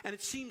not. And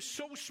it seems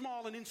so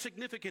small and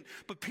insignificant.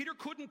 But Peter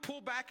couldn't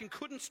pull back and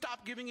couldn't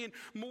stop giving in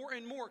more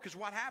and more. Because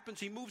what happens,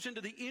 he moves into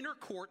the inner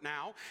court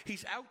now.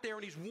 He's out there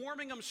and he's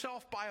warming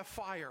himself by a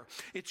fire.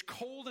 It's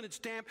cold and it's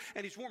damp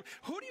and he's warm.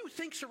 Who do you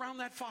think's around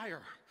that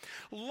fire?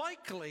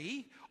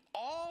 Likely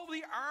all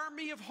the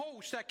army of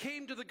hosts that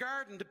came to the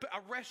garden to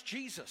arrest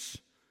Jesus.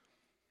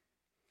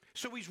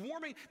 So he's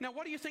warming. Now,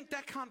 what do you think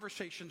that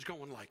conversation's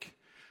going like?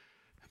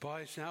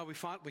 Boys, now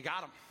we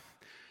got him.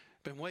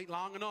 Been waiting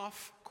long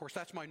enough. Of course,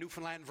 that's my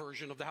Newfoundland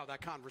version of how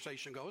that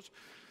conversation goes.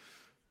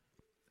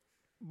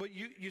 But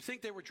you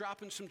think they were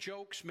dropping some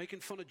jokes,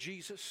 making fun of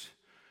Jesus,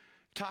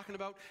 talking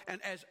about,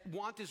 and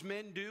as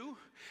men do,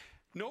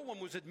 no one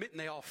was admitting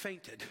they all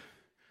fainted.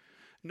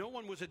 No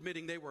one was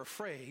admitting they were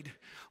afraid.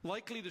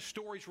 Likely the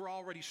stories were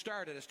already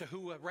started as to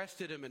who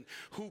arrested him and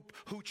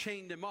who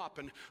chained him up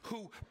and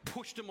who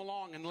pushed him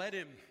along and led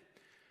him.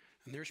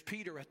 And there's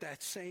Peter at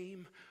that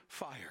same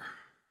fire,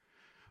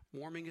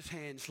 warming his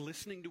hands,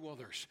 listening to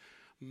others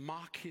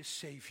mock his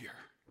Savior.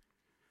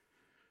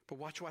 But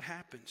watch what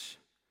happens.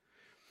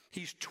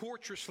 He's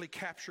torturously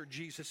captured,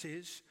 Jesus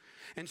is,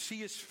 and see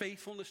his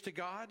faithfulness to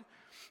God.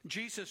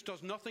 Jesus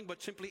does nothing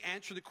but simply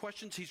answer the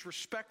questions. He's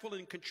respectful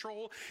and in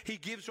control. He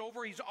gives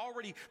over. He's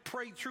already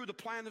prayed through the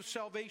plan of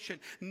salvation.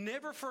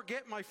 Never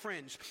forget, my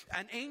friends,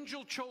 an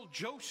angel told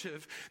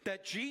Joseph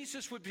that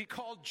Jesus would be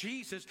called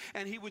Jesus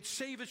and he would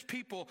save his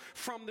people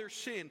from their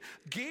sin.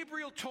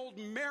 Gabriel told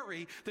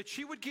Mary that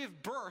she would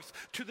give birth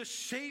to the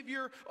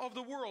Savior of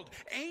the world.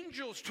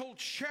 Angels told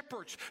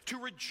shepherds to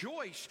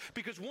rejoice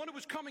because one who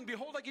was coming,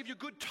 behold, I give you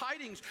good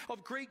tidings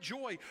of great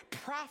joy.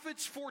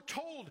 Prophets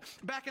foretold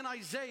back in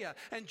Isaiah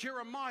and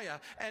Jeremiah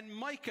and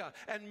Micah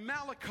and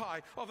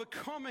Malachi of a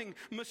coming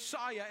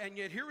Messiah. And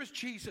yet here is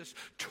Jesus,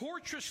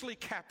 torturously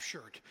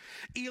captured,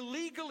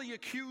 illegally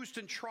accused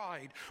and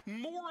tried,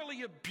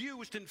 morally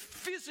abused and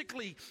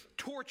physically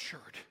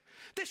tortured.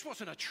 This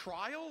wasn't a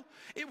trial.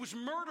 It was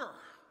murder.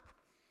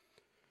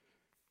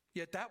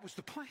 Yet that was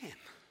the plan.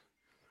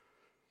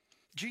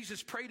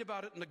 Jesus prayed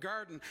about it in the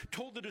garden,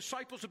 told the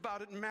disciples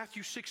about it in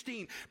Matthew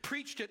 16,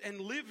 preached it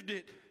and lived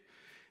it,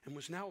 and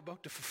was now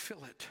about to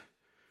fulfill it.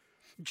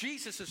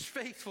 Jesus is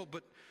faithful,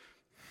 but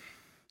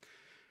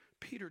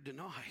Peter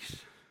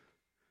denies.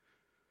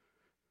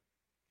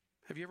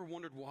 Have you ever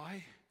wondered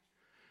why?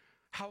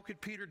 How could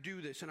Peter do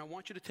this? And I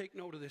want you to take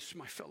note of this,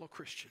 my fellow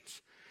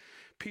Christians.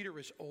 Peter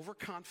is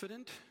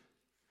overconfident.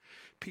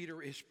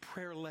 Peter is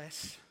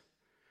prayerless.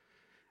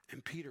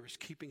 And Peter is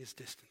keeping his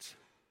distance.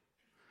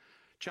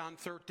 John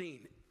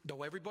 13,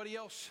 though everybody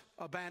else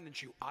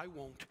abandons you, I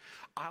won't.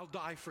 I'll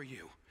die for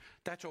you.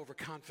 That's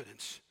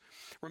overconfidence.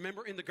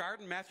 Remember in the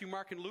garden, Matthew,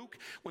 Mark, and Luke,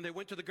 when they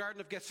went to the Garden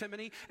of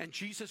Gethsemane and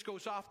Jesus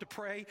goes off to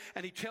pray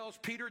and he tells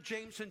Peter,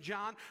 James, and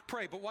John,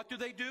 pray. But what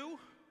do?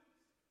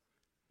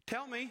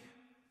 Tell me.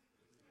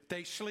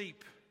 They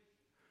sleep.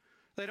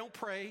 They don't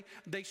pray,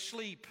 they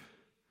sleep.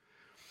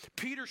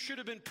 Peter should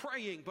have been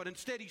praying, but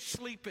instead he's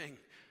sleeping.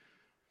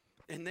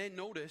 And then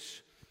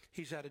notice,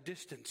 he's at a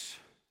distance.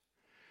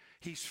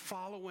 He's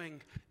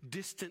following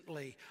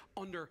distantly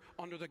under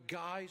the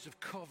guise of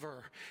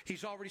cover.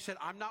 He's already said,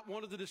 I'm not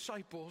one of the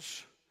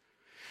disciples.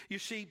 You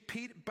see,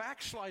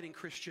 backsliding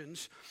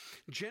Christians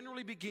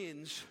generally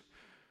begins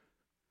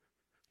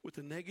with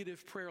a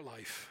negative prayer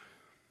life.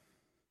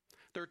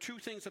 There are two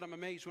things that I'm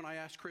amazed when I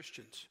ask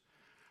Christians.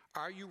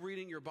 Are you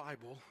reading your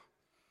Bible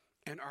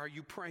and are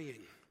you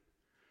praying?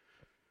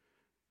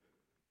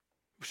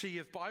 See,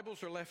 if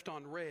Bibles are left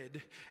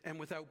unread and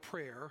without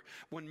prayer,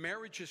 when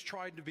marriages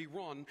tried to be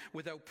run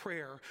without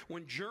prayer,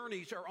 when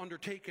journeys are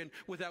undertaken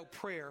without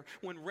prayer,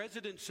 when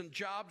residence and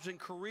jobs and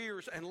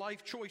careers and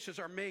life choices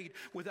are made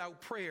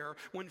without prayer,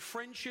 when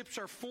friendships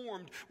are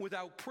formed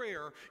without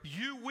prayer,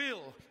 you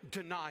will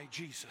deny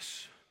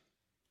Jesus.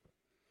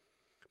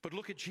 But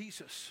look at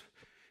Jesus.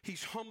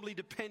 He's humbly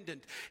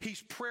dependent.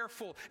 He's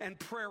prayerful and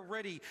prayer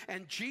ready.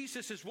 And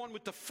Jesus is one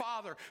with the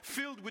Father,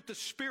 filled with the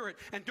Spirit.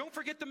 And don't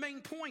forget the main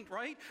point,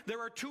 right?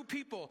 There are two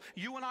people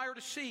you and I are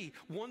to see.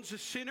 One's a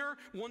sinner,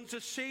 one's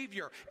a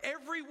Savior.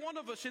 Every one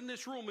of us in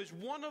this room is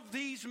one of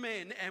these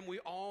men, and we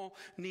all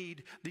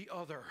need the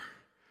other.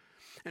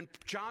 And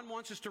John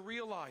wants us to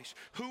realize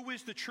who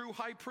is the true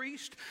high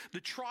priest. The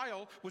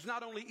trial was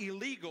not only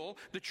illegal,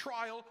 the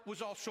trial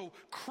was also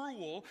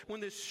cruel.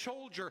 When this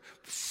soldier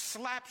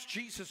slaps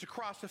Jesus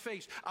across the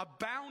face, a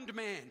bound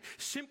man,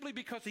 simply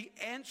because he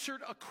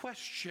answered a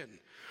question.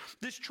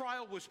 This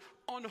trial was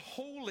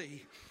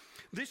unholy.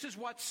 This is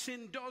what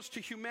sin does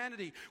to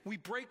humanity. We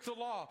break the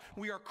law.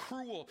 We are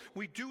cruel.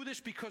 We do this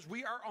because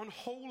we are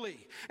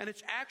unholy. And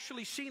it's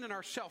actually seen in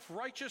our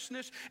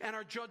self-righteousness and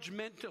our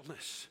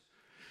judgmentalness.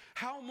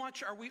 How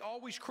much are we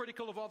always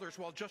critical of others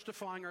while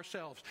justifying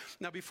ourselves?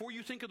 Now, before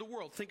you think of the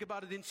world, think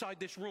about it inside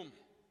this room.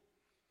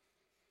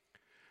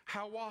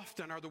 How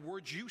often are the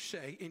words you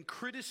say in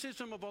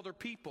criticism of other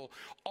people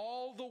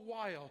all the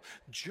while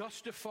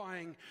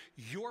justifying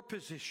your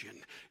position,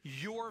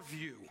 your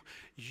view,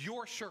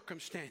 your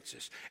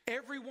circumstances?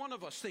 Every one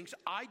of us thinks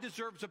I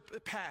deserve a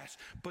pass,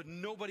 but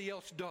nobody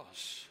else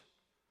does.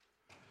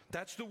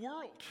 That's the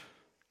world.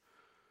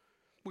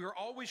 We are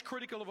always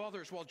critical of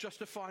others while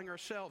justifying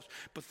ourselves.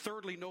 But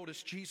thirdly,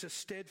 notice Jesus'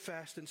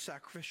 steadfast and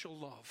sacrificial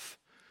love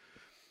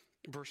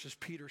versus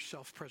Peter's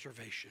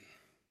self-preservation.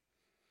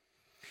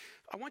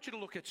 I want you to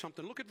look at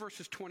something. Look at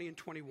verses 20 and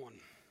 21.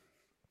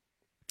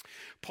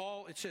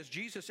 Paul, it says,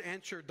 Jesus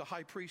answered the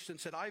high priest and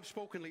said, I have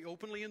spoken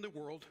openly in the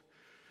world.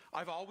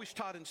 I've always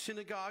taught in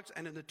synagogues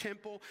and in the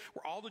temple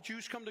where all the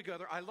Jews come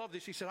together. I love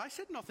this. He said, I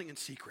said nothing in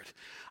secret.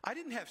 I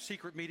didn't have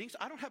secret meetings.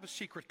 I don't have a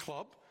secret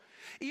club.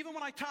 Even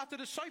when I taught the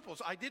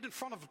disciples, I did in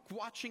front of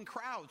watching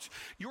crowds.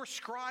 Your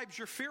scribes,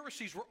 your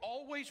Pharisees were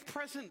always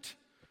present.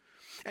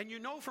 And you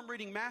know from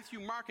reading Matthew,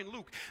 Mark, and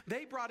Luke,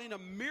 they brought in a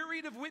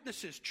myriad of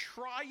witnesses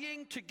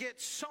trying to get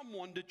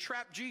someone to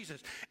trap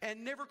Jesus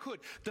and never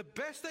could. The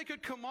best they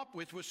could come up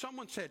with was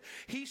someone said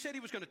he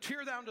was going to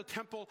tear down the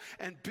temple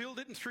and build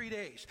it in 3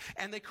 days.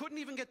 And they couldn't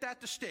even get that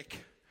to stick.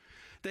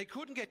 They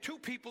couldn't get two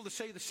people to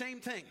say the same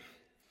thing,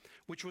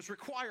 which was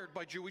required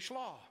by Jewish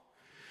law.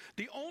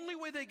 The only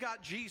way they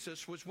got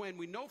Jesus was when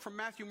we know from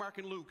Matthew, Mark,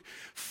 and Luke,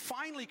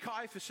 finally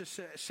Caiaphas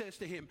says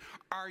to him,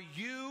 are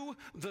you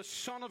the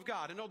Son of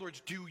God? In other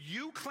words, do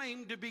you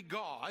claim to be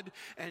God?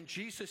 And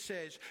Jesus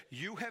says,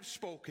 you have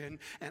spoken,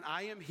 and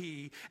I am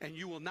he, and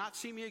you will not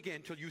see me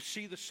again till you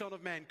see the Son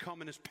of Man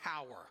come in his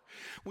power.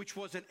 Which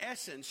was in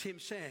essence him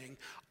saying,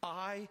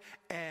 I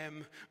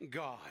am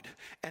God.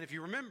 And if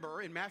you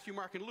remember in Matthew,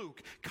 Mark, and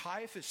Luke,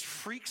 Caiaphas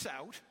freaks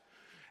out,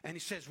 and he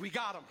says, we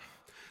got him.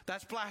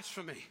 That's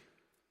blasphemy.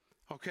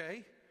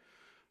 Okay?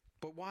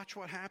 But watch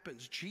what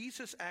happens.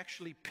 Jesus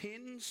actually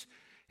pins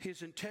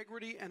his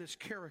integrity and his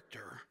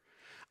character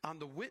on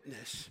the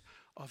witness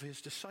of his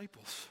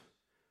disciples.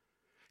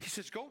 He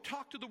says, go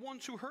talk to the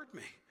ones who heard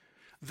me.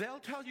 They'll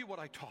tell you what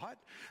I taught.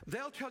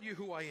 They'll tell you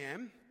who I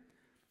am.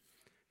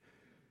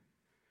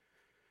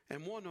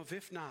 And one of,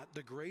 if not,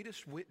 the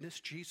greatest witness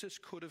Jesus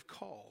could have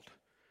called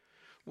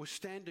was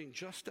standing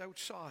just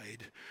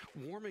outside,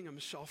 warming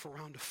himself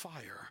around a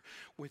fire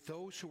with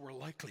those who were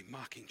likely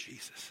mocking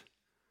Jesus.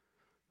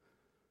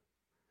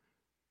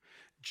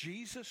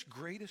 Jesus'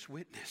 greatest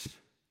witness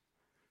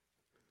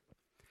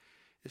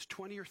is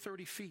 20 or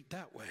 30 feet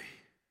that way,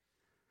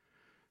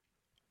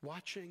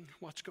 watching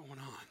what's going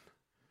on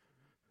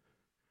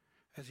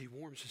as he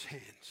warms his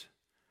hands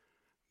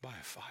by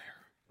a fire.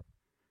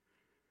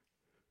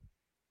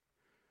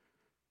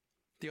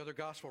 The other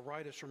gospel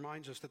writers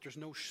reminds us that there's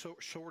no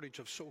shortage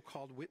of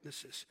so-called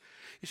witnesses.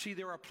 You see,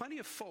 there are plenty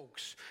of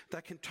folks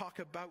that can talk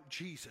about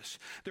Jesus.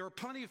 There are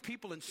plenty of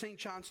people in St.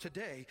 John's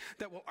today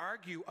that will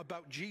argue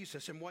about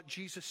Jesus and what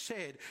Jesus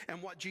said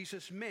and what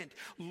Jesus meant.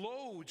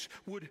 Loads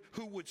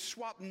who would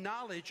swap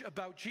knowledge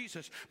about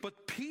Jesus.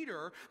 But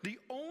Peter, the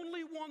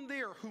only one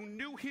there who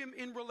knew him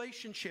in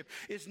relationship,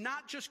 is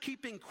not just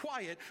keeping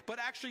quiet, but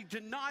actually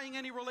denying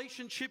any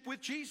relationship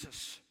with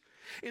Jesus.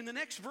 In the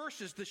next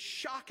verses, the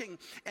shocking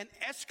and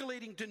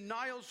escalating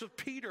denials of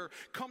Peter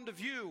come to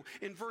view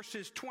in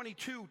verses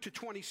 22 to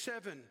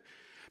 27.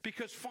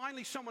 Because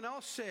finally someone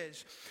else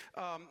says,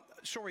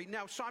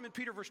 now Simon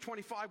Peter, verse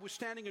 25, was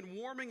standing and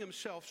warming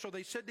himself. So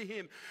they said to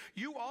him,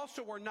 you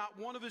also are not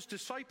one of his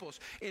disciples.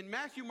 In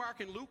Matthew, Mark,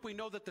 and Luke, we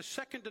know that the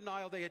second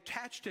denial, they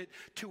attached it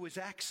to his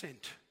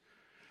accent.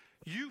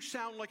 You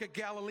sound like a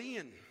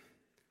Galilean.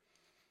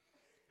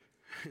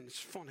 And it's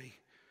funny.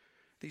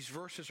 These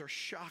verses are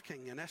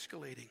shocking and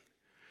escalating.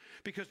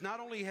 Because not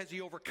only has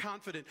he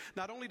overconfident,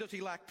 not only does he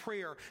lack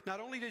prayer,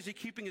 not only is he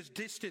keeping his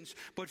distance,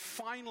 but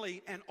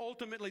finally and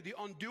ultimately the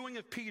undoing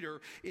of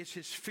Peter is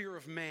his fear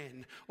of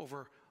man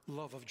over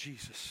love of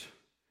Jesus.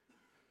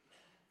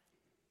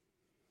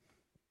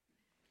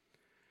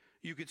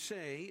 You could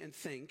say and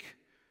think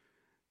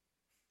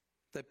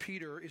that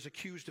Peter is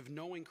accused of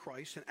knowing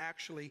Christ, and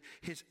actually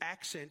his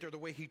accent or the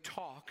way he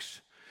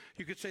talks,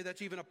 you could say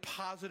that's even a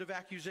positive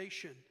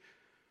accusation.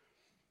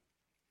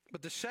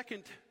 But the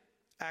second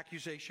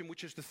accusation,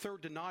 which is the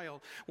third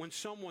denial, when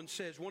someone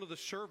says one of the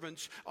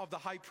servants of the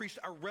high priest,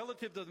 a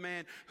relative of the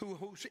man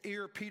whose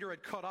ear Peter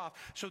had cut off.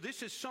 So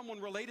this is someone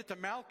related to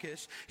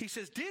Malchus. He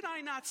says, did I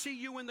not see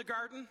you in the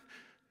garden?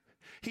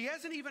 He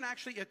hasn't even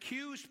actually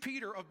accused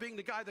Peter of being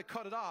the guy that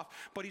cut it off,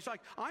 but he's like,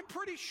 I'm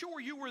pretty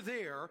sure you were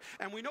there.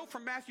 And we know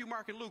from Matthew,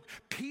 Mark, and Luke,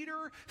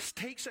 Peter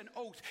takes an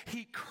oath.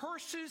 He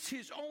curses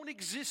his own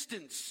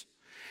existence.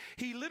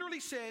 He literally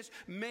says,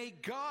 may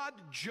God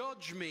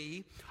judge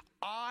me.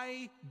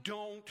 I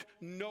don't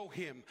know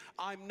him.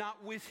 I'm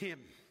not with him.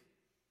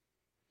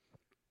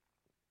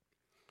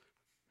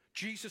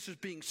 Jesus is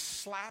being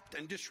slapped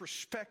and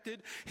disrespected.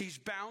 He's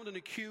bound and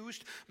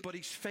accused, but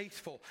he's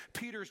faithful.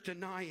 Peter's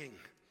denying.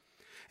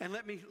 And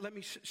let me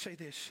say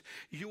this.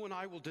 You and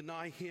I will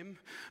deny him,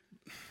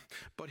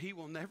 but he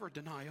will never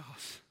deny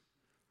us.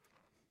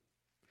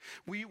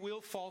 We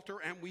will falter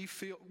and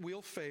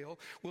we'll fail.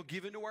 We'll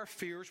give into our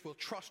fears. We'll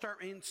trust our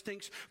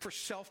instincts for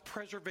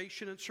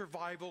self-preservation and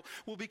survival.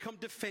 We'll become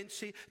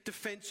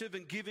defensive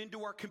and give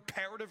into our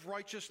comparative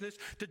righteousness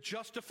to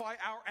justify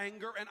our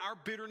anger and our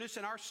bitterness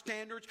and our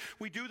standards.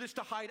 We do this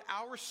to hide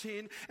our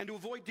sin and to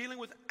avoid dealing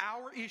with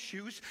our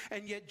issues.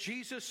 And yet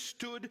Jesus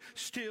stood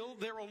still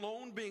there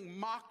alone, being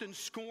mocked and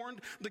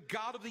scorned. The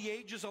God of the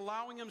ages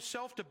allowing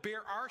himself to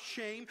bear our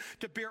shame,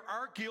 to bear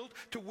our guilt,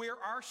 to wear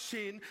our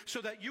sin,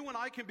 so that you and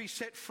I can can be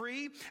set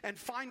free and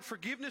find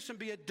forgiveness and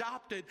be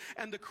adopted.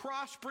 And the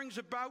cross brings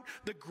about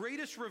the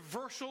greatest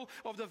reversal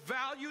of the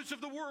values of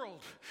the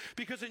world.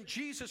 Because in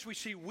Jesus we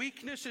see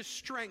weakness is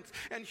strength,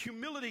 and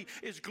humility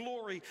is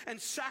glory,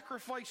 and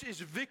sacrifice is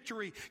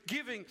victory.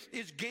 Giving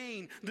is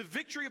gain. The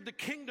victory of the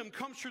kingdom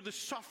comes through the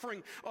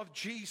suffering of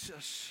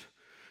Jesus.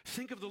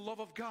 Think of the love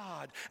of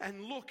God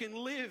and look and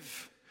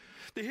live.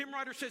 The hymn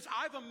writer says,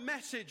 I've a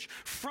message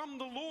from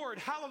the Lord.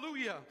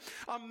 Hallelujah.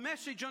 A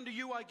message unto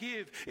you I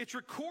give. It's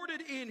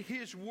recorded in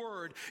his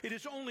word. It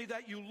is only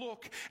that you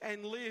look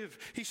and live.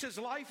 He says,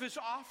 life is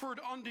offered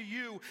unto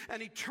you,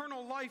 and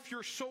eternal life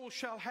your soul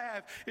shall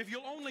have. If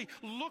you'll only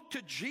look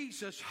to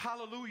Jesus,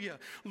 hallelujah.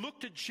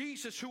 Look to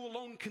Jesus who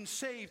alone can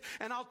save.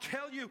 And I'll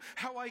tell you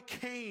how I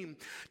came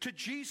to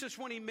Jesus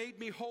when he made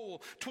me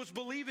whole. 'Twas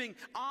believing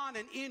on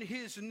and in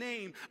his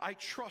name I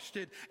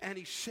trusted, and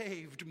he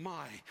saved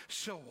my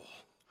soul.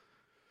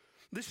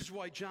 This is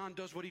why John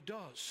does what he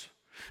does.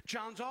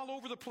 John's all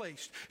over the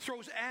place,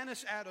 throws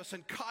Annas at us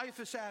and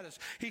Caiaphas at us.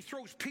 He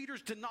throws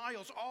Peter's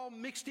denials all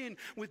mixed in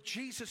with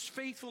Jesus'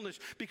 faithfulness,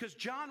 because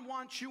John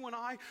wants you and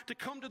I to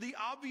come to the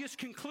obvious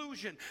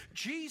conclusion.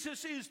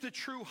 Jesus is the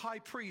true high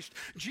priest.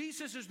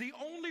 Jesus is the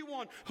only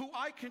one who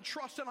I can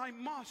trust, and I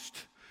must.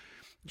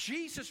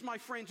 Jesus, my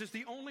friends, is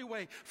the only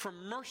way for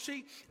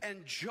mercy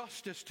and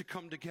justice to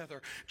come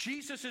together.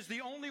 Jesus is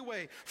the only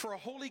way for a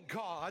holy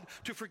God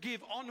to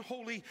forgive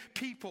unholy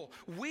people.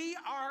 We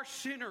are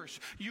sinners.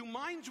 You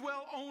might as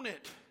well own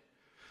it.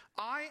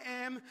 I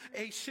am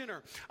a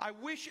sinner. I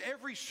wish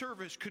every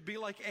service could be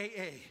like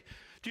AA.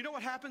 Do you know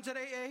what happens at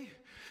AA?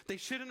 They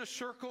sit in a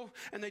circle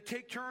and they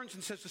take turns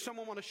and says, does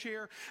someone want to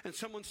share? And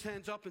someone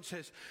stands up and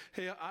says,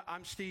 hey,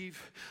 I'm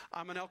Steve.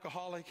 I'm an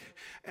alcoholic,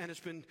 and it's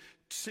been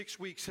 6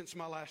 weeks since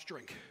my last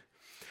drink.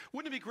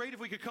 Wouldn't it be great if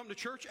we could come to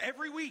church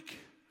every week?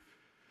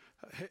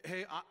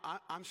 Hey,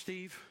 I'm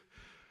Steve.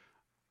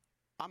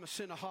 I'm a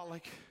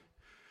sinaholic.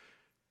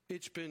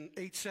 It's been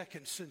 8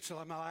 seconds since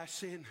my last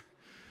sin.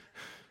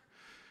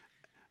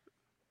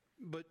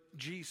 But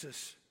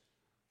Jesus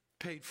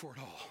paid for it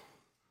all.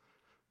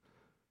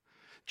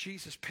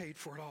 Jesus paid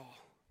for it all.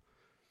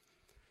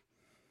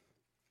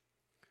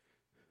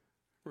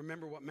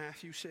 Remember what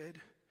Matthew said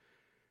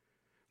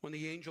when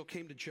the angel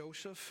came to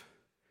Joseph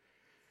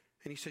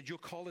and he said, you'll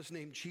call his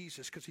name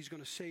Jesus because he's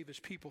going to save his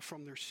people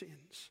from their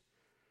sins.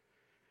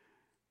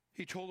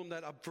 He told him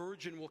that a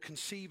virgin will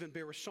conceive and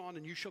bear a son,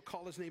 and you shall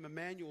call his name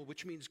Emmanuel,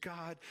 which means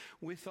God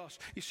with us.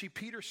 You see,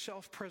 Peter's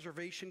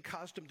self-preservation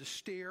caused him to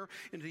stare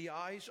into the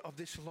eyes of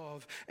this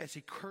love as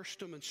he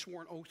cursed him and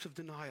swore an oath of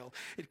denial.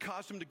 It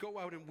caused him to go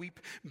out and weep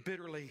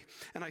bitterly.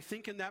 And I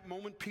think in that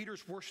moment,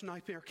 Peter's worst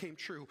nightmare came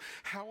true.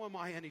 How am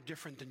I any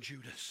different than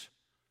Judas?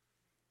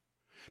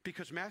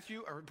 Because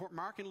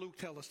Mark and Luke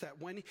tell us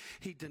that when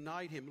he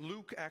denied him,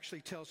 Luke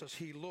actually tells us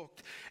he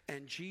looked,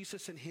 and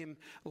Jesus and him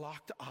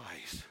locked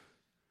eyes.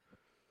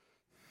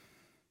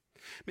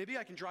 Maybe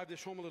I can drive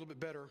this home a little bit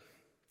better.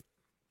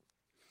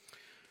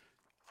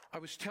 I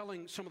was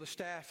telling some of the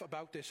staff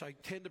about this. I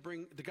tend to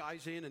bring the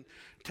guys in and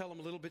tell them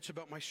a little bits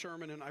about my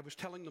sermon, and I was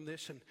telling them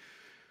this and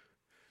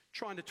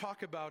trying to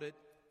talk about it,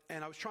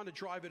 and I was trying to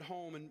drive it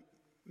home. And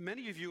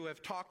many of you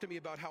have talked to me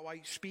about how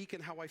I speak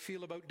and how I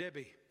feel about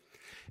Debbie.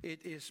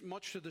 It is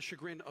much to the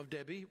chagrin of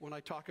Debbie when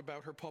I talk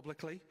about her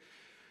publicly.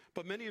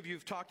 But many of you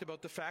have talked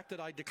about the fact that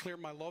I declare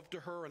my love to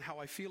her and how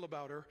I feel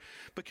about her.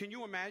 But can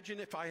you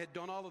imagine if I had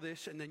done all of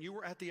this and then you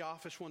were at the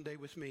office one day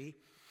with me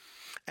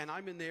and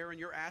I'm in there and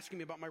you're asking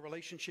me about my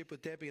relationship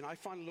with Debbie, and I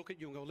finally look at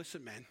you and go,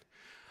 listen, man,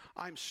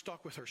 I'm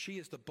stuck with her. She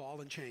is the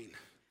ball and chain.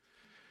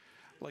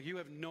 Like, you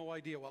have no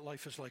idea what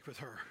life is like with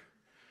her.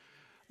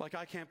 Like,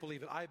 I can't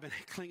believe it. I've been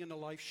clinging to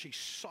life. She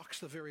sucks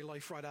the very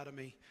life right out of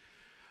me.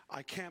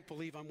 I can't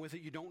believe I'm with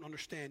it. You don't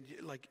understand.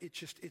 Like,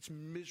 it's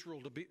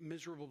miserable to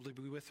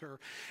be with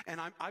her.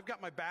 And I've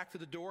got my back to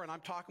the door and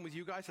I'm talking with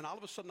you guys, and all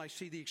of a sudden I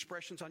see the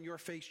expressions on your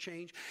face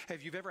change.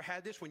 Have you ever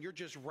had this when you're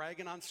just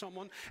ragging on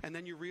someone and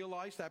then you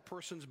realize that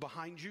person's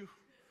behind you?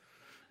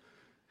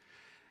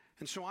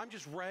 And so I'm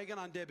just ragging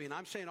on Debbie, and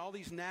I'm saying all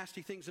these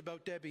nasty things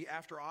about Debbie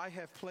after I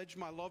have pledged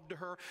my love to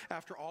her,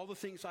 after all the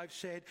things I've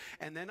said,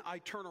 and then I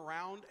turn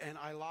around and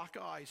I lock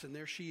eyes, and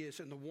there she is.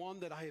 And the one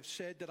that I have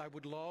said that I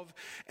would love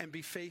and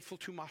be faithful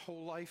to my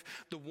whole life,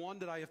 the one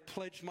that I have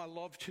pledged my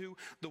love to,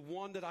 the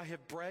one that I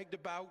have bragged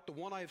about, the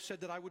one I have said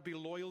that I would be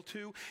loyal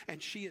to,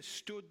 and she has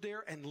stood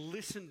there and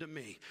listened to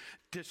me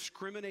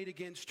discriminate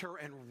against her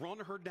and run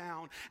her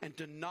down and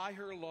deny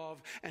her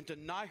love and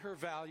deny her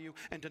value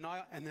and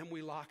then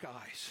we lock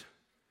eyes.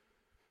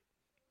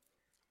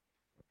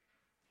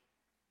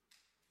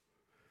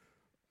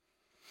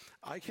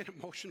 I get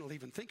emotional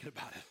even thinking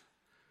about it,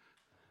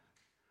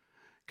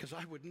 because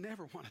I would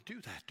never want to do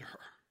that to her.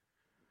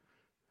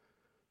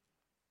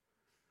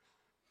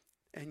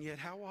 And yet,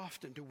 how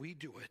often do we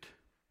do it?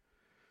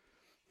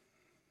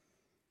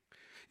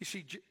 You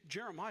see,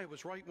 Jeremiah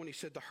was right when he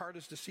said the heart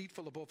is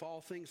deceitful above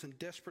all things and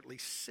desperately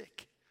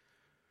sick.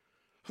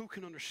 Who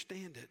can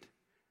understand it?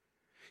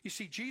 You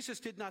see, Jesus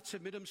did not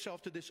submit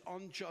himself to this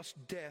unjust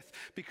death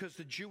because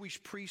the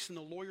Jewish priests and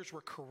the lawyers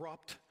were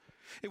corrupt.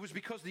 It was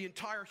because the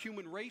entire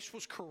human race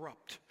was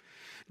corrupt.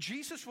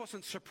 Jesus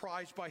wasn't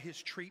surprised by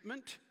his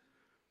treatment.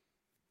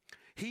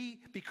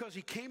 Because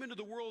he came into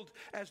the world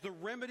as the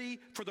remedy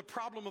for the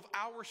problem of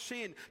our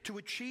sin to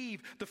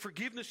achieve the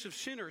forgiveness of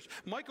sinners.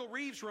 Michael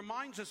Reeves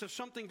reminds us of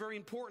something very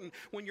important.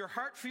 When your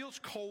heart feels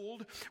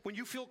cold, when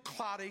you feel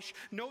cloddish,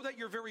 know that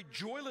your very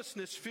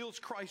joylessness fills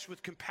Christ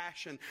with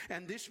compassion.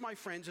 And this, my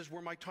friends, is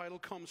where my title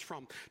comes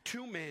from.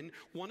 Two men,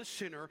 one a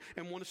sinner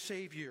and one a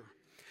Savior.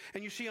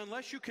 And you see,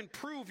 unless you can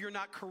prove you're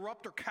not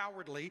corrupt or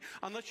cowardly,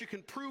 unless you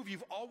can prove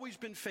you've always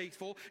been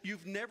faithful,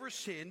 you've never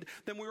sinned,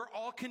 then we are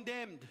all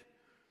condemned.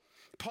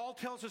 Paul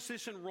tells us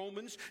this in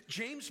Romans.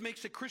 James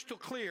makes it crystal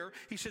clear.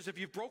 He says, if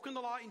you've broken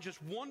the law in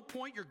just one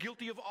point, you're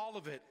guilty of all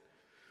of it.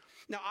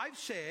 Now, I've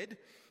said,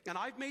 and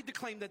I've made the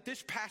claim that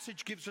this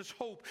passage gives us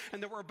hope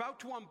and that we're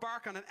about to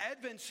embark on an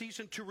Advent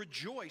season to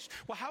rejoice.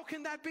 Well, how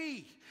can that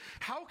be?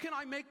 How can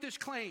I make this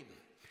claim?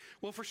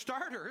 Well, for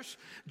starters,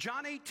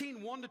 John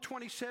 18,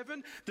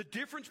 1-27, the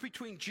difference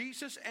between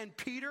Jesus and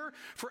Peter,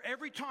 for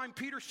every time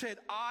Peter said,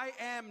 I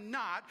am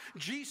not,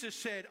 Jesus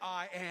said,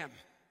 I am.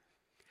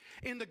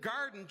 In the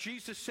garden,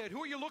 Jesus said,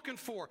 who are you looking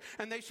for?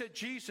 And they said,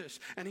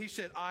 Jesus. And he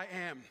said, I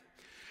am.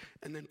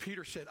 And then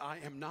Peter said, I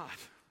am not.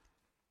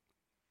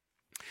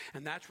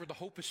 And that's where the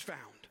hope is found.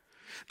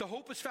 The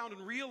hope is found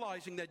in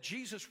realizing that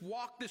Jesus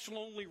walked this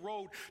lonely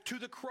road to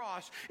the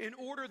cross in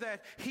order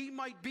that he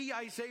might be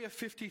Isaiah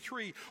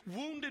 53,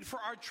 wounded for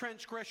our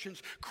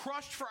transgressions,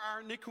 crushed for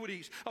our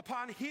iniquities.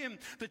 Upon him,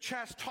 the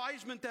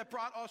chastisement that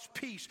brought us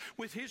peace.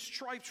 With his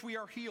stripes we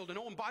are healed.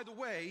 And by the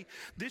way,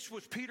 this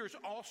was Peter's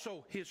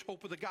also his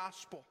hope of the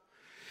gospel.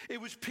 It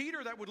was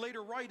Peter that would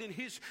later write in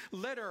his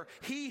letter,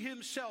 he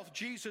himself,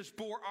 Jesus,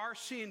 bore our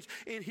sins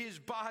in his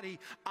body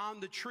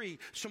on the tree.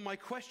 So my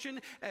question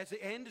at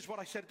the end is what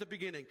I said at the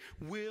beginning.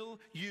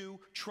 Will you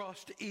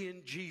trust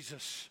in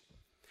Jesus?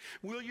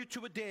 Will you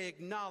today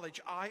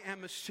acknowledge I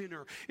am a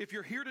sinner? If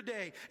you're here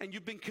today and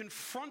you've been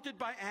confronted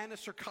by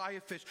Annas or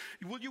Caiaphas,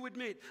 will you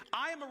admit,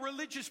 I am a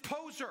religious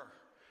poser?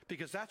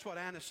 Because that's what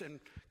Annas and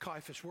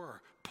Caiaphas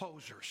were,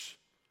 posers.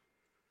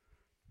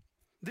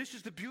 This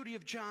is the beauty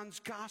of John's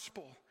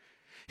gospel.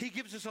 He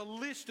gives us a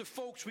list of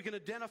folks we can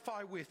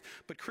identify with.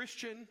 But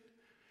Christian,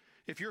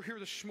 if you're here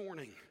this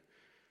morning,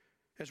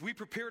 as we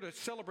prepare to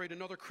celebrate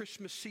another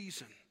Christmas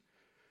season,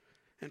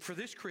 and for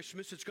this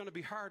Christmas, it's going to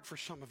be hard for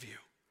some of you.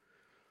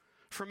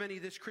 For many,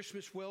 this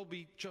Christmas will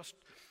be just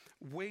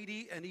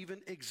weighty and even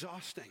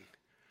exhausting.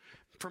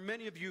 For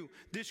many of you,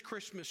 this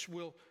Christmas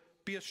will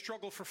be a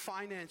struggle for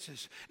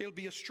finances. It'll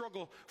be a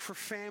struggle for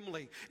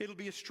family. It'll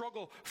be a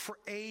struggle for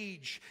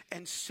age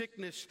and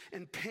sickness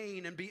and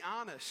pain. And be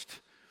honest,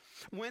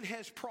 when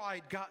has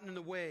pride gotten in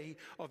the way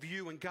of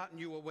you and gotten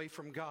you away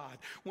from God?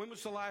 When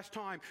was the last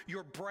time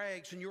your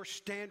brags and your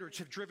standards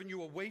have driven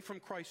you away from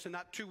Christ and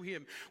not to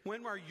him?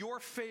 When are your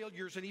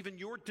failures and even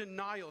your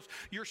denials,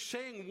 you're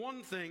saying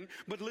one thing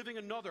but living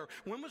another?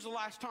 When was the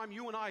last time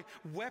you and I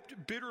wept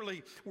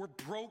bitterly, were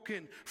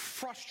broken,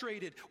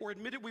 frustrated, or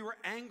admitted we were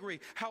angry?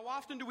 How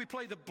often do we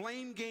play the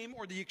blame game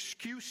or the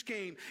excuse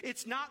game?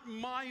 It's not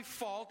my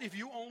fault, if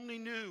you only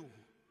knew.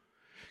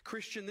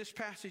 Christian, this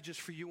passage is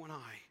for you and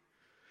I,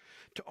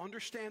 to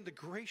understand the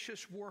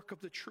gracious work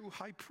of the true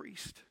high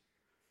priest.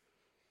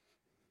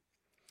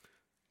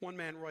 One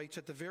man writes,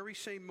 at the very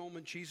same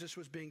moment Jesus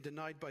was being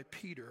denied by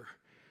Peter,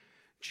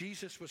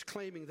 Jesus was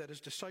claiming that his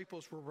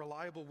disciples were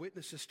reliable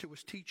witnesses to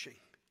his teaching.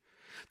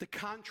 The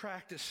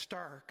contrast is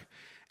stark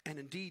and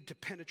indeed to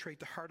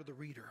penetrate the heart of the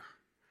reader.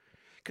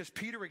 Because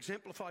Peter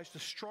exemplifies the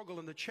struggle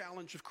and the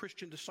challenge of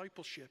Christian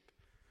discipleship.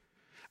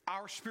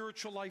 Our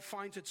spiritual life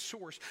finds its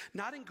source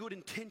not in good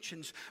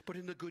intentions, but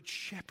in the good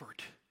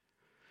shepherd.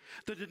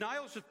 The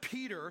denials of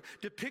Peter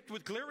depict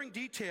with glaring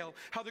detail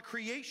how the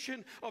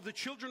creation of the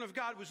children of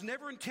God was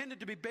never intended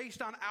to be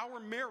based on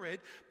our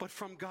merit, but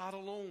from God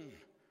alone.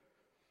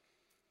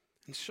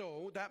 And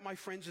so, that, my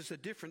friends, is the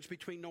difference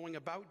between knowing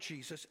about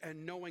Jesus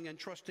and knowing and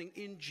trusting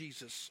in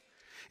Jesus.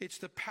 It's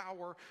the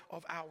power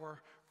of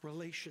our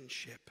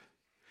relationship.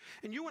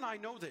 And you and I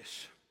know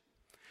this.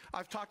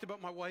 I've talked about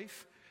my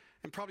wife,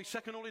 and probably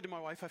second only to my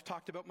wife, I've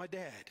talked about my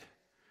dad.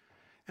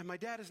 And my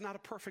dad is not a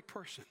perfect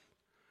person.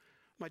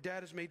 My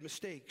dad has made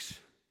mistakes.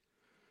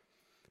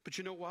 But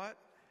you know what?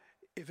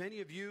 If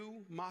any of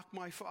you mock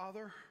my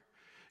father,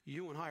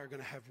 you and I are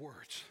going to have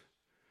words,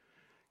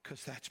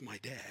 because that's my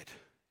dad.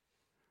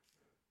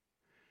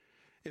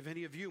 If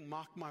any of you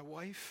mock my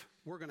wife,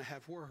 we're going to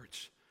have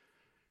words,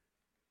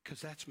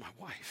 because that's my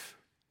wife.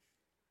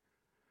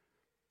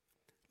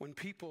 When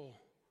people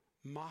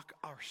mock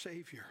our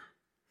Savior,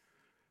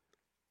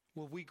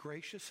 will we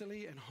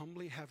graciously and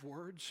humbly have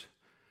words?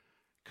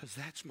 Because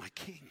that's my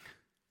King.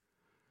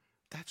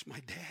 That's my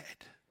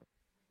dad.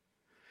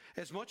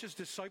 As much as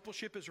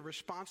discipleship is a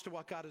response to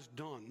what God has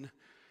done,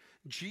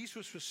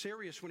 Jesus was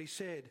serious when he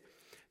said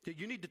that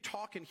you need to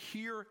talk and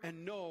hear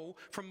and know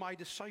from my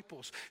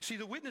disciples. See,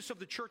 the witness of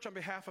the church on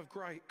behalf of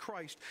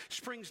Christ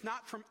springs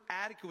not from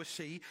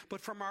adequacy,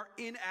 but from our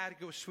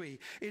inadequacy.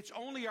 It's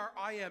only our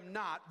I am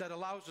not that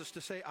allows us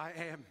to say I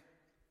am.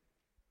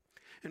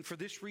 And for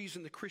this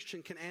reason, the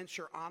Christian can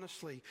answer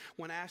honestly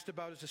when asked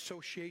about his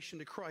association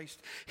to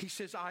Christ. He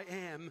says, I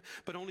am,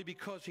 but only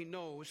because he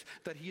knows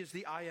that he is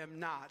the I am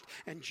not,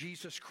 and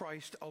Jesus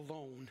Christ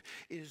alone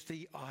is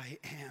the I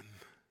am.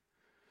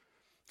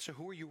 So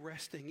who are you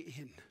resting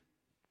in?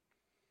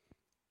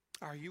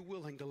 Are you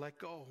willing to let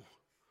go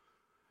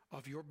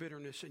of your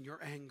bitterness and your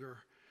anger,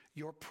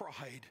 your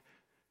pride,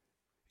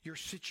 your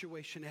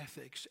situation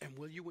ethics, and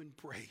will you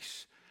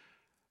embrace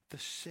the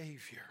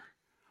Savior?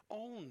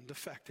 Own the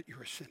fact that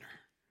you're a sinner.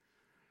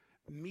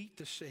 Meet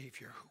the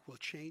Savior who will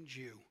change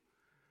you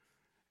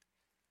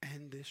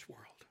and this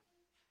world.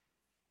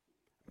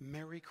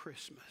 Merry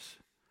Christmas,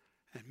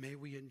 and may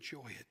we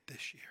enjoy it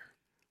this year.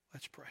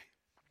 Let's pray.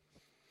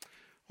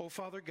 Oh,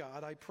 Father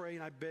God, I pray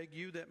and I beg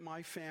you that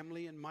my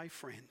family and my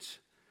friends,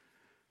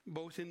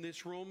 both in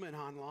this room and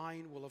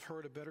online, will have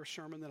heard a better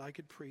sermon than I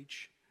could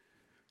preach.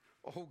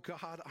 Oh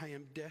God, I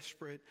am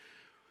desperate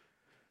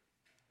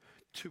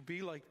to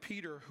be like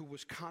Peter, who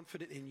was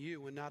confident in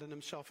you and not in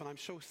himself. And I'm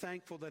so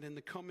thankful that in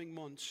the coming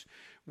months,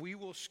 we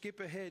will skip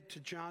ahead to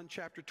John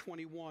chapter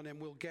 21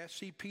 and we'll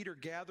see Peter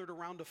gathered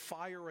around a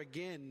fire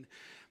again,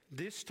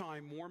 this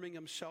time warming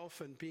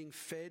himself and being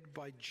fed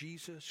by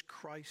Jesus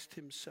Christ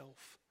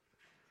himself.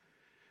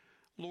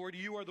 Lord,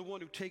 you are the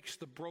one who takes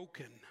the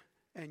broken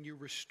and you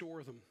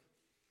restore them.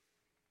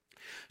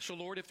 So,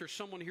 Lord, if there's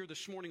someone here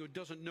this morning who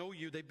doesn't know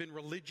you, they've been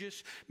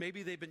religious,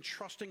 maybe they've been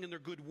trusting in their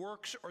good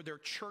works or their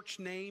church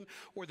name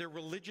or their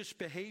religious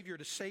behavior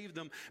to save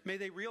them, may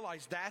they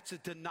realize that's a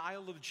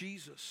denial of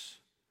Jesus.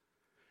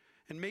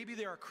 And maybe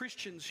there are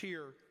Christians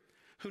here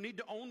who need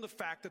to own the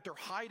fact that they're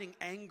hiding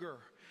anger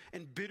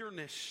and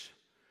bitterness.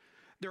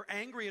 They're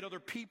angry at other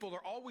people.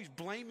 They're always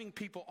blaming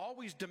people,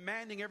 always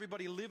demanding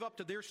everybody live up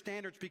to their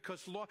standards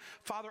because, Lord,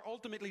 Father,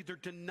 ultimately they're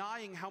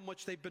denying how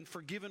much they've been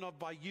forgiven of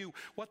by you,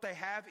 what they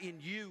have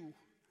in you.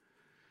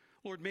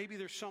 Lord, maybe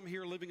there's some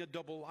here living a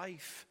double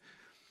life.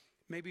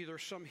 Maybe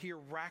there's some here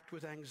racked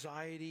with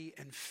anxiety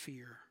and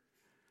fear.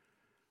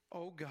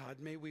 Oh God,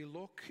 may we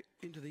look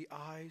into the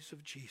eyes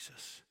of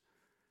Jesus.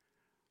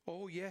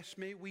 Oh yes,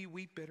 may we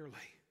weep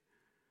bitterly,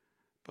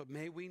 but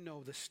may we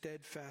know the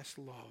steadfast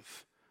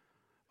love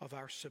of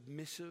our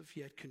submissive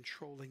yet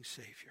controlling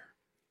Savior.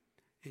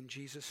 In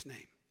Jesus'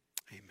 name,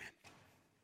 amen.